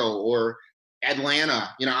Mexico or Atlanta.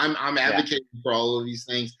 I'm advocating for all of these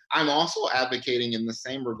things. I'm also advocating in the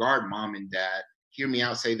same regard, mom and dad. Hear me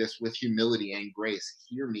out, say this with humility and grace.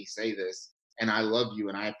 Hear me say this, and I love you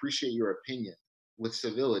and I appreciate your opinion with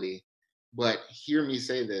civility, but hear me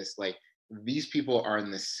say this, like, these people are in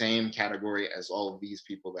the same category as all of these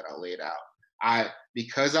people that I laid out.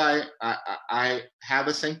 Because I have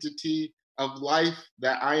a sanctity of life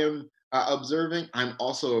that I am observing, I'm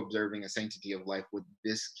also observing a sanctity of life with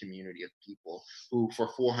this community of people who for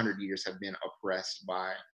 400 years have been oppressed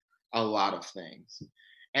by a lot of things.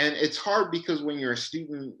 And it's hard because when you're a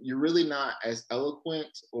student, you're really not as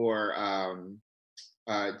eloquent or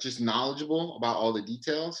just knowledgeable about all the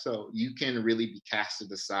details. So you can really be cast to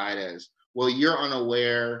the side as, well, you're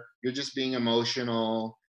unaware, you're just being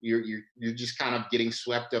emotional, you're just kind of getting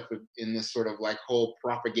swept up in this sort of like whole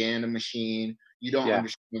propaganda machine. You don't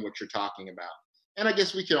understand what you're talking about. And I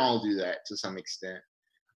guess we can all do that to some extent.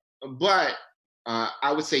 But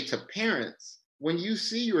I would say to parents, when you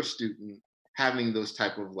see your student having those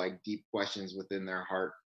type of like deep questions within their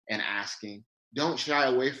heart and asking, don't shy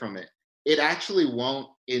away from it. It actually won't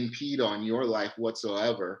impede on your life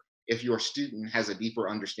whatsoever if your student has a deeper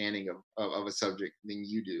understanding of a subject than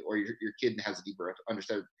you do, or your kid has a deeper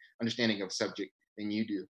understanding of a subject than you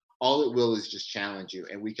do. All it will is just challenge you.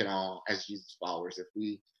 And we can all, as Jesus followers,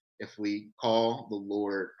 if we call the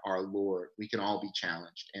Lord our Lord, we can all be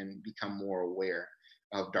challenged and become more aware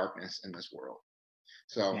of darkness in this world.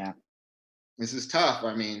 So this is tough.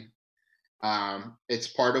 I mean, it's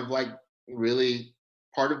part of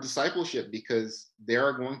part of discipleship, because there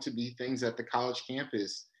are going to be things at the college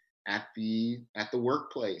campus, at the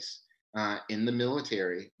workplace, in the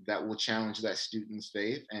military, that will challenge that student's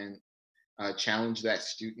faith and challenge that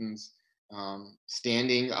student's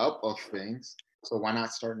standing up of things. So why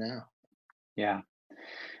not start now? Yeah,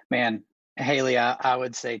 man, Haley, I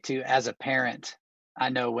would say too, as a parent, I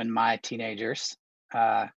know when my teenagers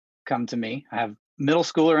come to me, I have middle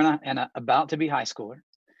schooler and a about to be high schooler.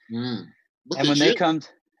 And when they come,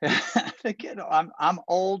 I'm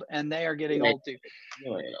old and they are getting old too.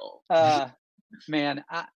 Man,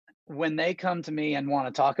 when they come to me and want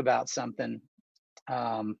to talk about something,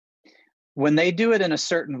 um, when they do it in a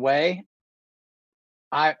certain way,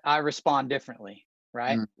 I respond differently,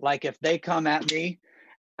 right? Mm, Like if they come at me,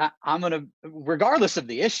 I'm gonna, regardless of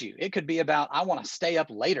the issue, it could be about I want to stay up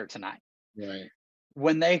later tonight. right.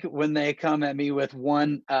 When they come at me with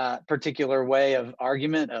one particular way of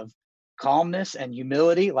argument of calmness and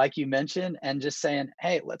humility, like you mentioned, and just saying,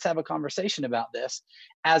 "Hey, let's have a conversation about this."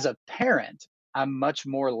 As a parent, I'm much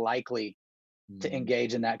more likely to Mm,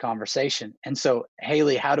 engage in that conversation. And so,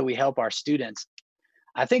 Haley, how do we help our students?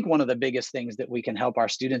 I think one of the biggest things that we can help our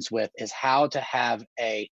students with is how to have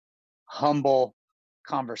a humble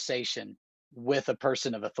conversation with a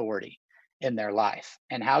person of authority in their life.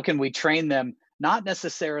 And how can we train them not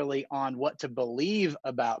necessarily on what to believe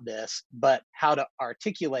about this, but how to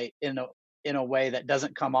articulate in a way that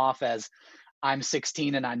doesn't come off as I'm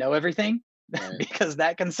 16 and I know everything, right. because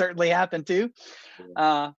that can certainly happen too.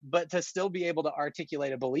 Yeah. But to still be able to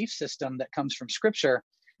articulate a belief system that comes from scripture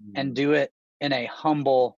and Mm, do it in a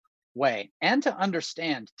humble way. And to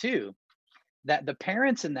understand too that the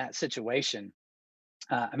parents in that situation,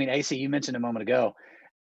 I mean, AC, you mentioned a moment ago,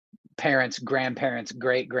 parents, grandparents,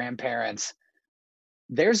 great grandparents,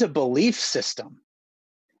 there's a belief system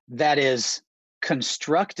that is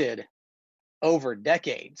constructed over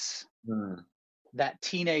decades mm, that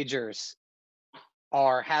teenagers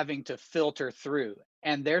are having to filter through.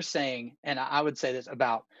 And they're saying, and I would say this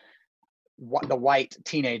about the white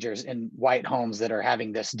teenagers in white homes that are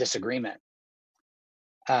having this disagreement.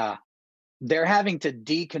 Uh, they're having to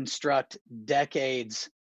deconstruct decades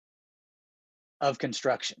of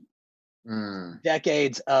construction, mm,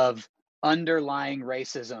 decades of underlying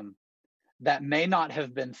racism that may not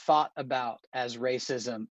have been thought about as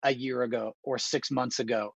racism a year ago or 6 months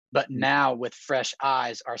ago, but mm, now with fresh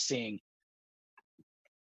eyes are seeing,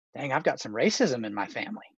 dang, I've got some racism in my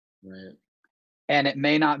family. right. And it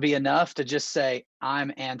may not be enough to just say,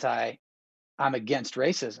 I'm against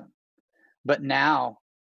racism. But now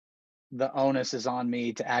the onus is on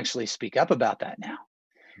me to actually speak up about that now.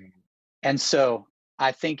 Mm, And so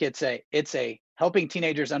I think it's a helping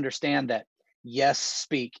teenagers understand that yes,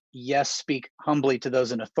 speak humbly to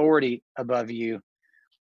those in authority above you,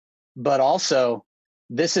 but also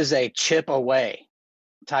this is a chip away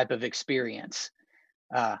type of experience.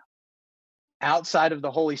 Uh, Outside of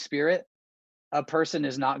the Holy Spirit, a person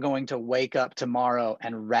is not going to wake up tomorrow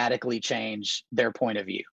and radically change their point of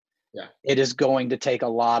view. yeah. It is going to take a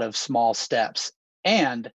lot of small steps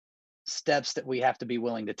and steps that we have to be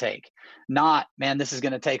willing to take. Not, man, this is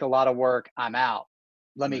going to take a lot of work. I'm out.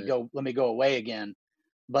 Right. Let me go away again.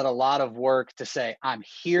 But a lot of work to say, I'm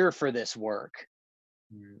here for this work.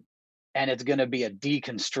 Mm, And it's going to be a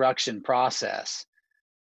deconstruction process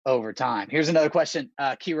over time. Here's another question.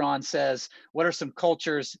 Kieran says, what are some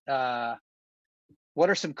cultures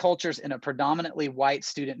in a predominantly white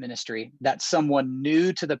student ministry that someone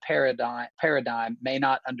new to the paradigm may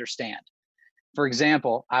not understand? For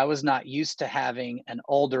example, I was not used to having an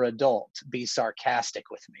older adult be sarcastic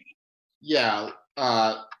with me. yeah.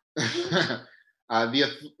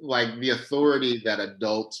 Like the authority that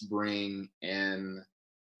adults bring in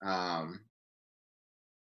um,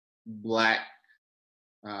 Black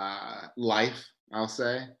life, I'll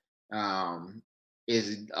say, um,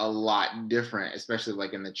 is a lot different, especially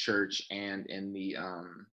like in the church and in the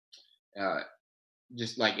uh,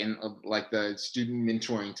 just like in like the student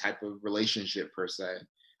mentoring type of relationship per se.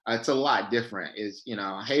 It's a lot different. Is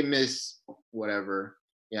hey Miss whatever,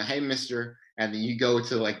 hey Mister, and then you go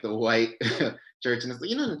to like the white church and it's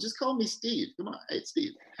like just call me Steve. Come on, hey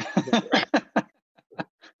Steve.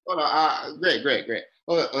 Oh, no, great, great, great.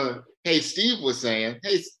 Hey, Steve was saying,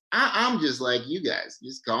 hey, I'm just like you guys.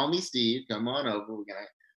 Just call me Steve. Come on over. We're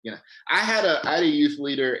gonna, I had a youth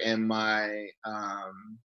leader in my.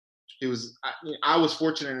 It was I was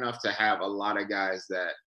fortunate enough to have a lot of guys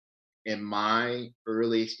that in my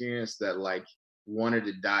early experience that like wanted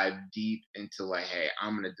to dive deep into like, hey,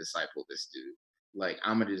 I'm gonna disciple this dude. Like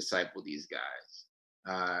I'm gonna disciple these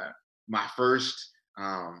guys. My first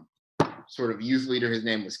sort of youth leader, his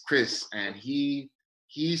name was Chris, and he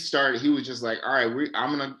was just like, all right,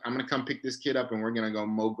 I'm gonna come pick this kid up and we're gonna go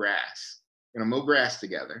mow grass. We're gonna mow grass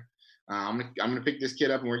together. I'm gonna pick this kid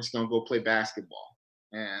up and we're just gonna go play basketball.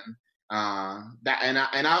 And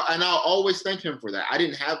I'll always thank him for that. I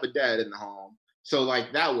didn't have a dad in the home, so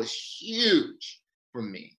like that was huge for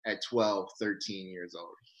me at 12, 13 years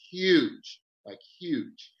old. Huge, like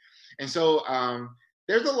huge. And so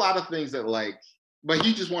there's a lot of things that like but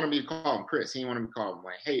he just wanted me to call him Chris. He didn't want me to call him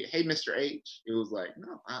like, hey, Mr. H. It was like,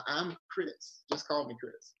 no, I'm Chris. Just call me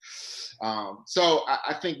Chris. So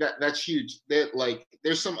I think that's huge. That like,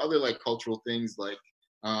 there's some other like cultural things like,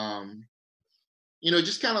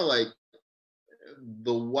 just kind of like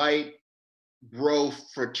the white bro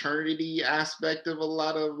fraternity aspect of a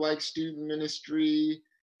lot of like student ministry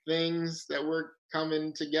things that were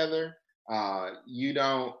coming together. You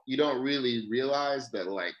don't really realize that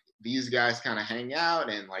like these guys kind of hang out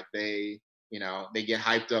and like they get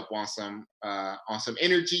hyped up on some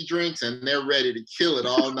energy drinks and they're ready to kill it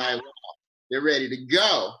all night long. They're ready to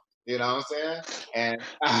go. You know what I'm saying? And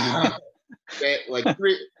like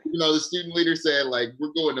the student leader said like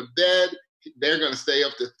we're going to bed. They're gonna stay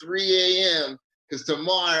up to 3 a.m. because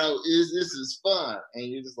tomorrow this is fun. And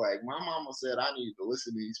you're just like, my mama said I need to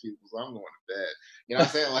listen to these people, so I'm going to bed. You know what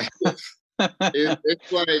I'm saying? Like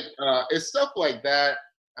it's like it's stuff like that.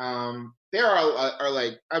 There are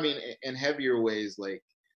like, I mean, in heavier ways, like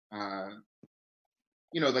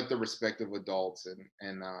like the respect of adults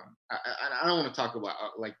and I don't want to talk about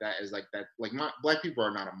like that as like that. Like Black people are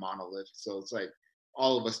not a monolith, so it's like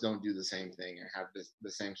all of us don't do the same thing and have the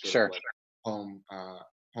same sort Sure. of like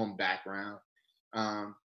home background.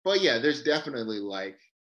 But yeah, there's definitely like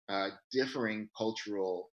differing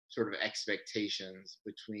cultural sort of expectations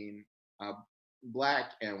between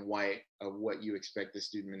Black and white of what you expect the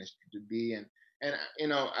student ministry to be. And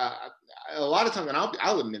a lot of times, and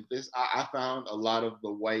I'll admit this, I found a lot of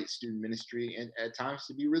the white student ministry and at times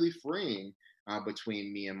to be really freeing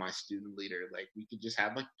between me and my student leader. Like we could just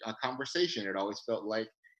have a conversation. It always felt like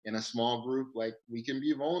in a small group, like we can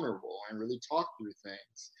be vulnerable and really talk through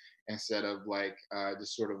things instead of like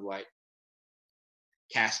just sort of like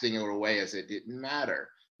casting it away as it didn't matter.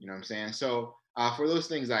 You know what I'm saying? So for those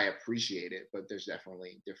things, I appreciate it, but there's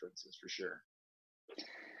definitely differences for sure.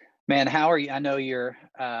 Man, how are you? I know you're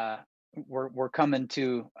we're coming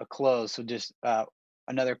to a close, so just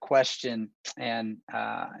another question, and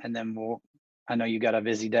then I know you got a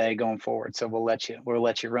busy day going forward, so we'll let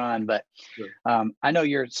you run. But Sure. I know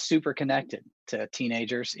you're super connected to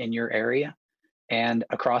teenagers in your area and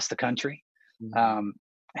across the country. Mm-hmm.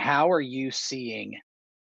 How are you seeing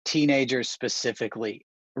teenagers specifically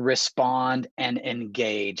respond and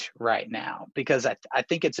engage right now? Because I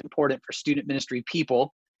think it's important for student ministry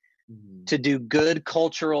people Mm-hmm. to do good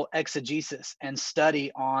cultural exegesis and study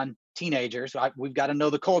on teenagers. We've got to know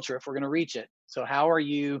the culture if we're going to reach it. So how are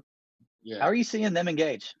you Yeah. seeing them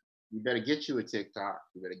engage? You better get you a TikTok.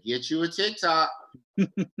 You better get you a TikTok. You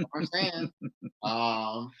know what I'm saying.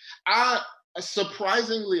 I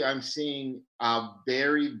surprisingly I'm seeing a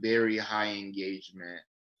very, very high engagement.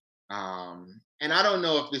 And I don't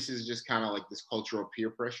know if this is just kind of like this cultural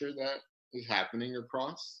peer pressure that is happening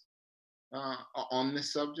across on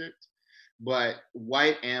this subject, but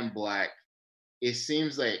white and Black, it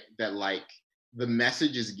seems like the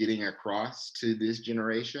message is getting across to this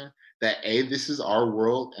generation that A, this is our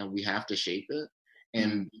world and we have to shape it,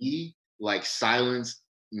 and B, like silence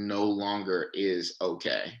no longer is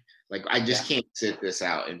okay. Like I just can't sit this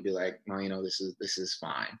out and be like, no, this is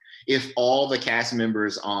fine. If all the cast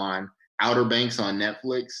members on Outer Banks on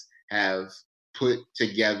Netflix have put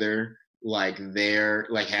together like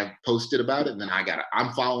have posted about it, then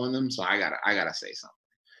I'm following them, so I gotta say something.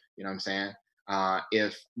 You know what I'm saying?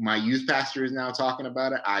 If my youth pastor is now talking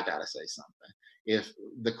about it, I gotta say something. If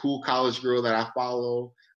the cool college girl that I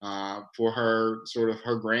follow for her sort of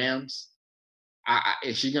her grams,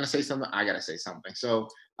 if she's gonna say something, I gotta say something. So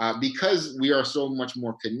because we are so much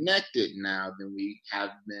more connected now than we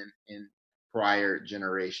have been in prior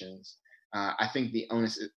generations, I think the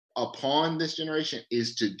onus upon this generation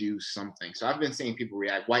is to do something. So I've been seeing people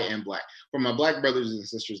react, white and Black. For my Black brothers and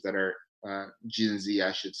sisters that are Gen Z,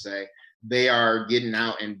 I should say, they are getting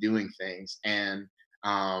out and doing things. And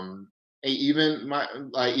even my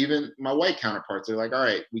white counterparts are like, all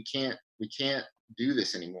right, we can't do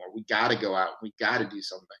this anymore. We got to go out. We got to do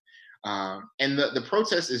something. And the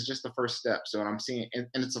protest is just the first step. So what I'm seeing, and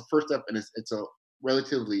it's a first step, and it's a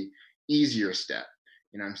relatively easier step.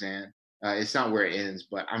 You know what I'm saying? It's not where it ends,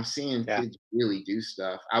 but I'm seeing kids really do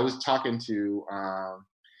stuff. I was talking to,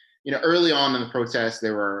 early on in the protest,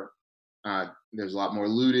 there's a lot more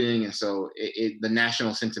looting, and so the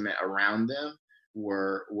national sentiment around them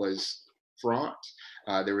was fraught.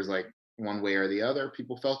 There was like one way or the other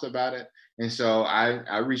people felt about it, and so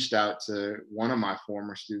I reached out to one of my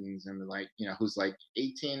former students and like, who's like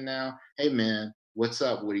 18 now. Hey man, what's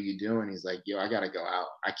up? What are you doing? He's like, yo, I gotta go out.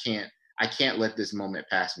 I can't let this moment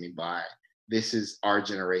pass me by. this is our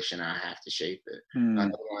generation. I have to shape it. Mm.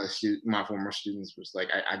 One of my former students was like,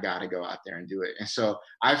 I got to go out there and do it. And so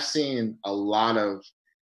I've seen a lot of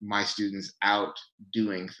my students out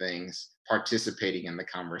doing things, participating in the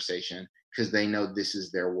conversation because they know this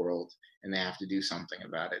is their world and they have to do something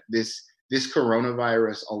about it. This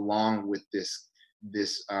coronavirus, along with this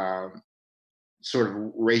sort of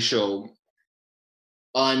racial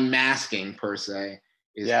unmasking per se,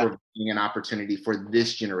 is providing an opportunity for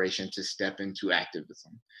this generation to step into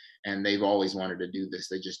activism. And they've always wanted to do this.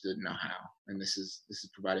 They just didn't know how. And this is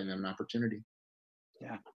providing them an opportunity.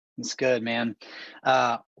 Yeah, that's good, man.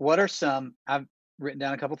 What are some, I've written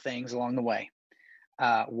down a couple things along the way.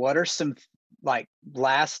 What are some like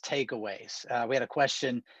last takeaways? We had a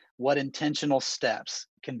question, what intentional steps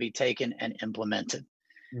can be taken and implemented?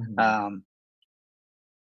 Mm-hmm.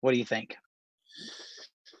 What do you think?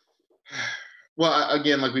 Well,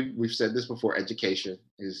 again, like we've said this before, education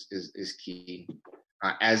is key.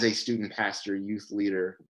 As a student pastor, youth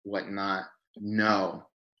leader, whatnot, know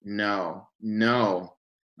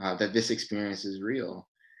that this experience is real,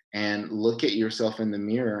 and look at yourself in the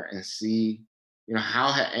mirror and see,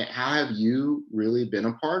 how have you really been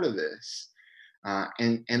a part of this,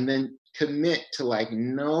 and then commit to like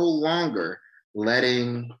no longer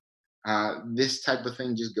letting this type of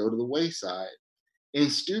thing just go to the wayside. In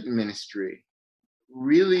student ministry,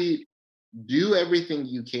 really do everything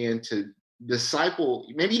you can to disciple.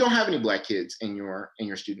 Maybe you don't have any Black kids in your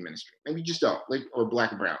student ministry. Maybe you just don't, like, or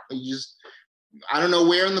Black and brown. You just, I don't know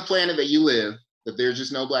where on the planet that you live that there's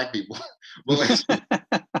just no Black people, but like,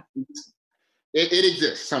 it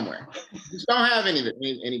exists somewhere. You just don't have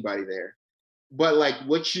anybody there. But like,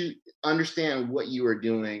 what you understand what you are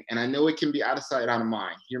doing, and I know it can be out of sight, out of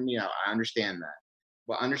mind. Hear me out. I understand that,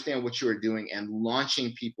 but understand what you are doing and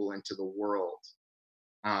launching people into the world.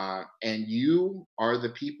 And you are the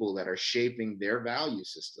people that are shaping their value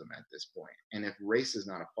system at this point. And if race is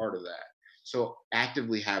not a part of that, so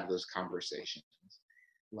actively have those conversations.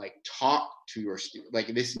 Like, talk to your students. Like,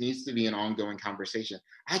 this needs to be an ongoing conversation.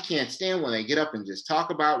 I can't stand when they get up and just talk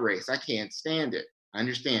about race. I can't stand it. I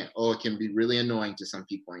understand. Oh, it can be really annoying to some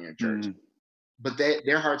people in your church, but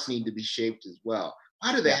their hearts need to be shaped as well.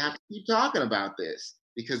 Why do they have to keep talking about this?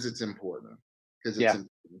 Because it's important. Because it's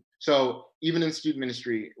important. So even in student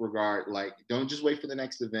ministry regard, like, don't just wait for the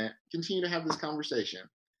next event. Continue to have this conversation.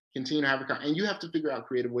 Continue to have and you have to figure out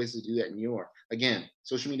creative ways to do that in again,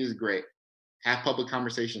 social media is great. Have public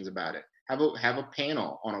conversations about it. Have a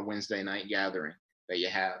panel on a Wednesday night gathering that you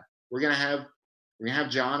have. We're gonna have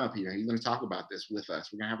John up here. He's gonna talk about this with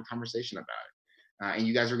us. We're gonna have a conversation about it. And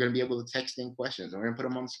you guys are going to be able to text in questions, and we're going to put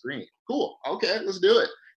them on the screen. Cool. Okay, let's do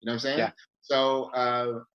it. You know what I'm saying? Yeah. So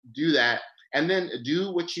do that, and then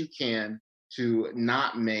do what you can to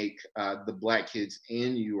not make the Black kids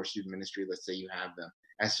in your student ministry, let's say you have them,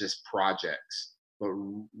 as just projects, but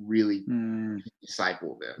really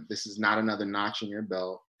disciple them. This is not another notch in your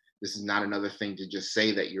belt. This is not another thing to just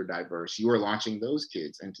say that you're diverse. You are launching those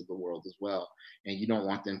kids into the world as well, and you don't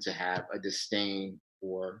want them to have a disdain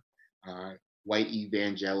for white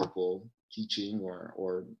evangelical teaching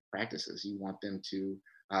or practices. You want them to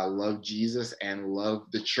love Jesus and love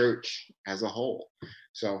the church as a whole.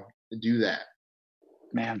 So do that.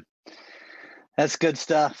 Man, that's good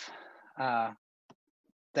stuff.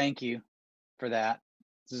 Thank you for that.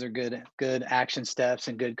 These are good action steps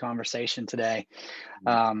and good conversation today.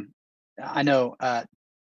 I know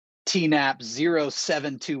TNAP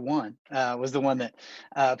 0721 was the one that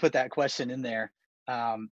put that question in there.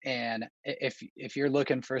 And if you're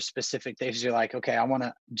looking for specific things, you're like, okay, I want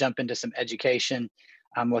to jump into some education.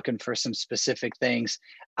 I'm looking for some specific things.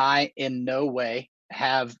 I in no way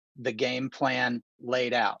have the game plan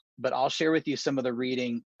laid out, but I'll share with you some of the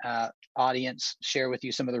reading, audience, share with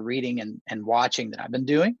you some of the reading and watching that I've been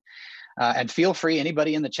doing. And feel free,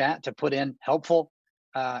 anybody in the chat, to put in helpful.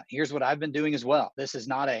 Here's what I've been doing as well. This is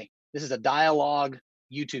a dialogue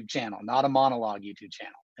YouTube channel, not a monologue YouTube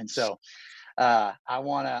channel. And so I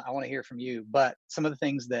want to hear from you. But some of the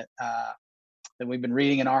things that we've been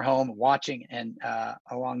reading in our home, watching, and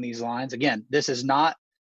along these lines. Again, this is not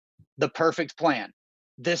the perfect plan.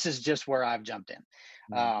 This is just where I've jumped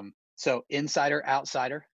in. So Insider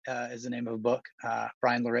Outsider is the name of a book.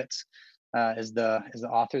 Brian Loritz is the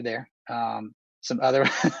author there. Some other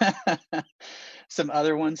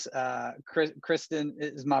ones. Kristen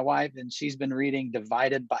is my wife, and she's been reading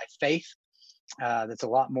Divided by Faith. That's a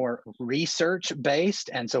lot more research based,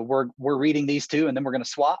 and so we're reading these two, and then we're going to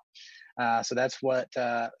swap. So that's what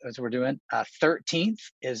we're doing. 13th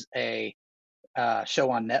is a show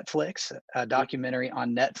on Netflix, a documentary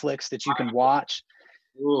on Netflix that you can watch.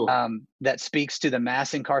 that speaks to the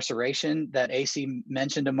mass incarceration that AC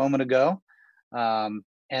mentioned a moment ago.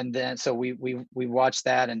 And then, so we watched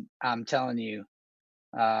that, and I'm telling you,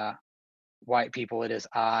 white people, it is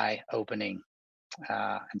eye-opening.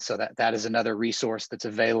 And so that is another resource that's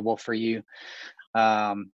available for you.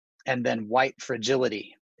 And then White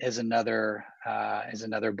Fragility is another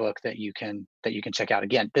book that you can check out.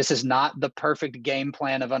 Again, this is not the perfect game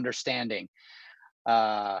plan of understanding,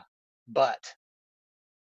 but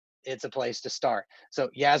it's a place to start. So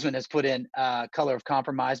Yasmin has put in Color of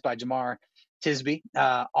Compromise by Jemar Tisby.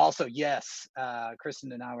 Also, yes,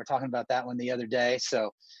 Kristen and I were talking about that one the other day.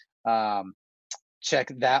 So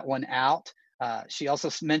check that one out. She also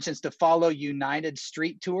mentions to follow United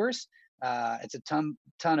Street Tours. It's a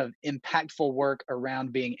ton of impactful work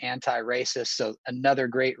around being anti-racist. So another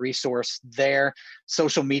great resource there.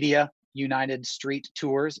 Social media, United Street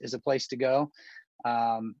Tours is a place to go.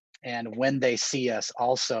 And When They See Us,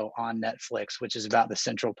 also on Netflix, which is about the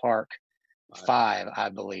Central Park 5, I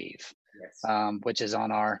believe, yes. Which is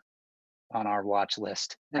on our watch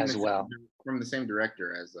list as well. From the same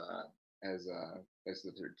director as the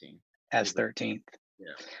 13th. As 13th.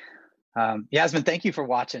 Yeah. Yasmin, thank you for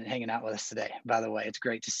watching and hanging out with us today. By the way, it's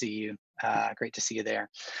great to see you. Great to see you there.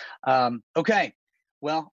 Okay.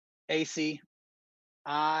 Well, AC,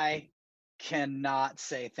 I cannot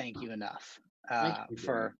say thank you enough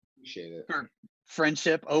for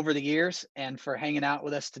friendship over the years and for hanging out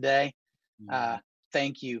with us today.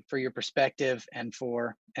 Thank you for your perspective and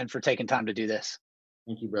for taking time to do this.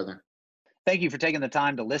 Thank you, brother. Thank you for taking the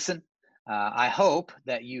time to listen. I hope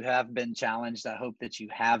that you have been challenged. I hope that you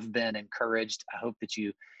have been encouraged. I hope that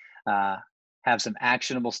you have some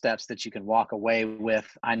actionable steps that you can walk away with.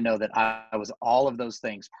 I know that I was all of those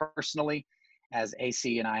things personally as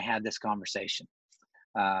AC and I had this conversation.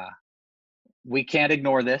 We can't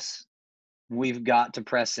ignore this. We've got to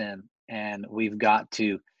press in, and we've got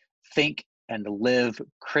to think and live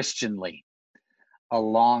Christianly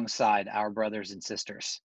alongside our brothers and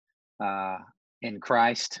sisters in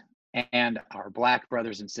Christ, and our Black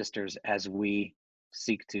brothers and sisters as we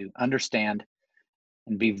seek to understand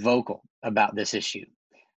and be vocal about this issue.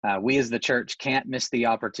 We as the church can't miss the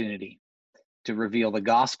opportunity to reveal the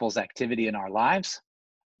gospel's activity in our lives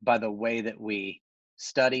by the way that we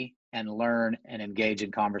study and learn and engage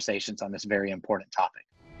in conversations on this very important topic.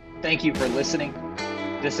 Thank you for listening.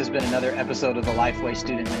 This has been another episode of the Lifeway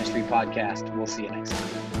Student Ministry Podcast. We'll see you next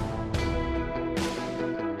time.